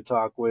so fun to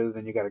talk with,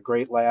 and you got a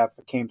great laugh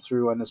that came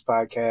through on this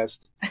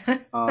podcast.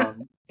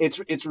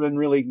 It's been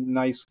really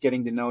nice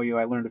getting to know you.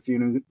 I learned a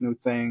few new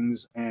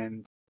things,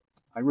 and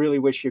I really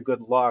wish you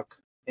good luck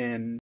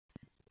in,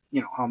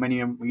 how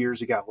many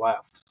years you got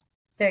left.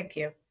 Thank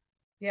you.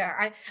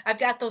 Yeah, I've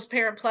got those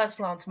Parent Plus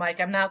loans,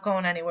 Mike. I'm not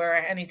going anywhere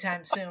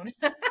anytime soon.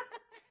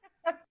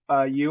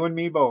 You and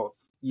me both.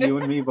 You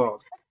and me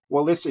both.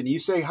 Well, listen, you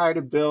say hi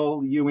to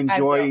Bill. You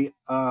enjoy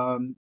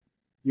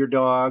your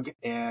dog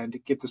and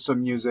get to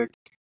some music.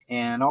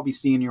 And I'll be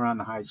seeing you around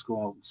the high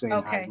school saying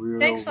hi.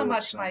 Thanks so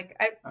much, Mike.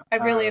 I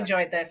really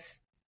enjoyed this.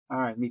 All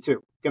right. Me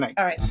too. Good night.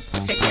 All right.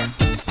 Take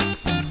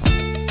care.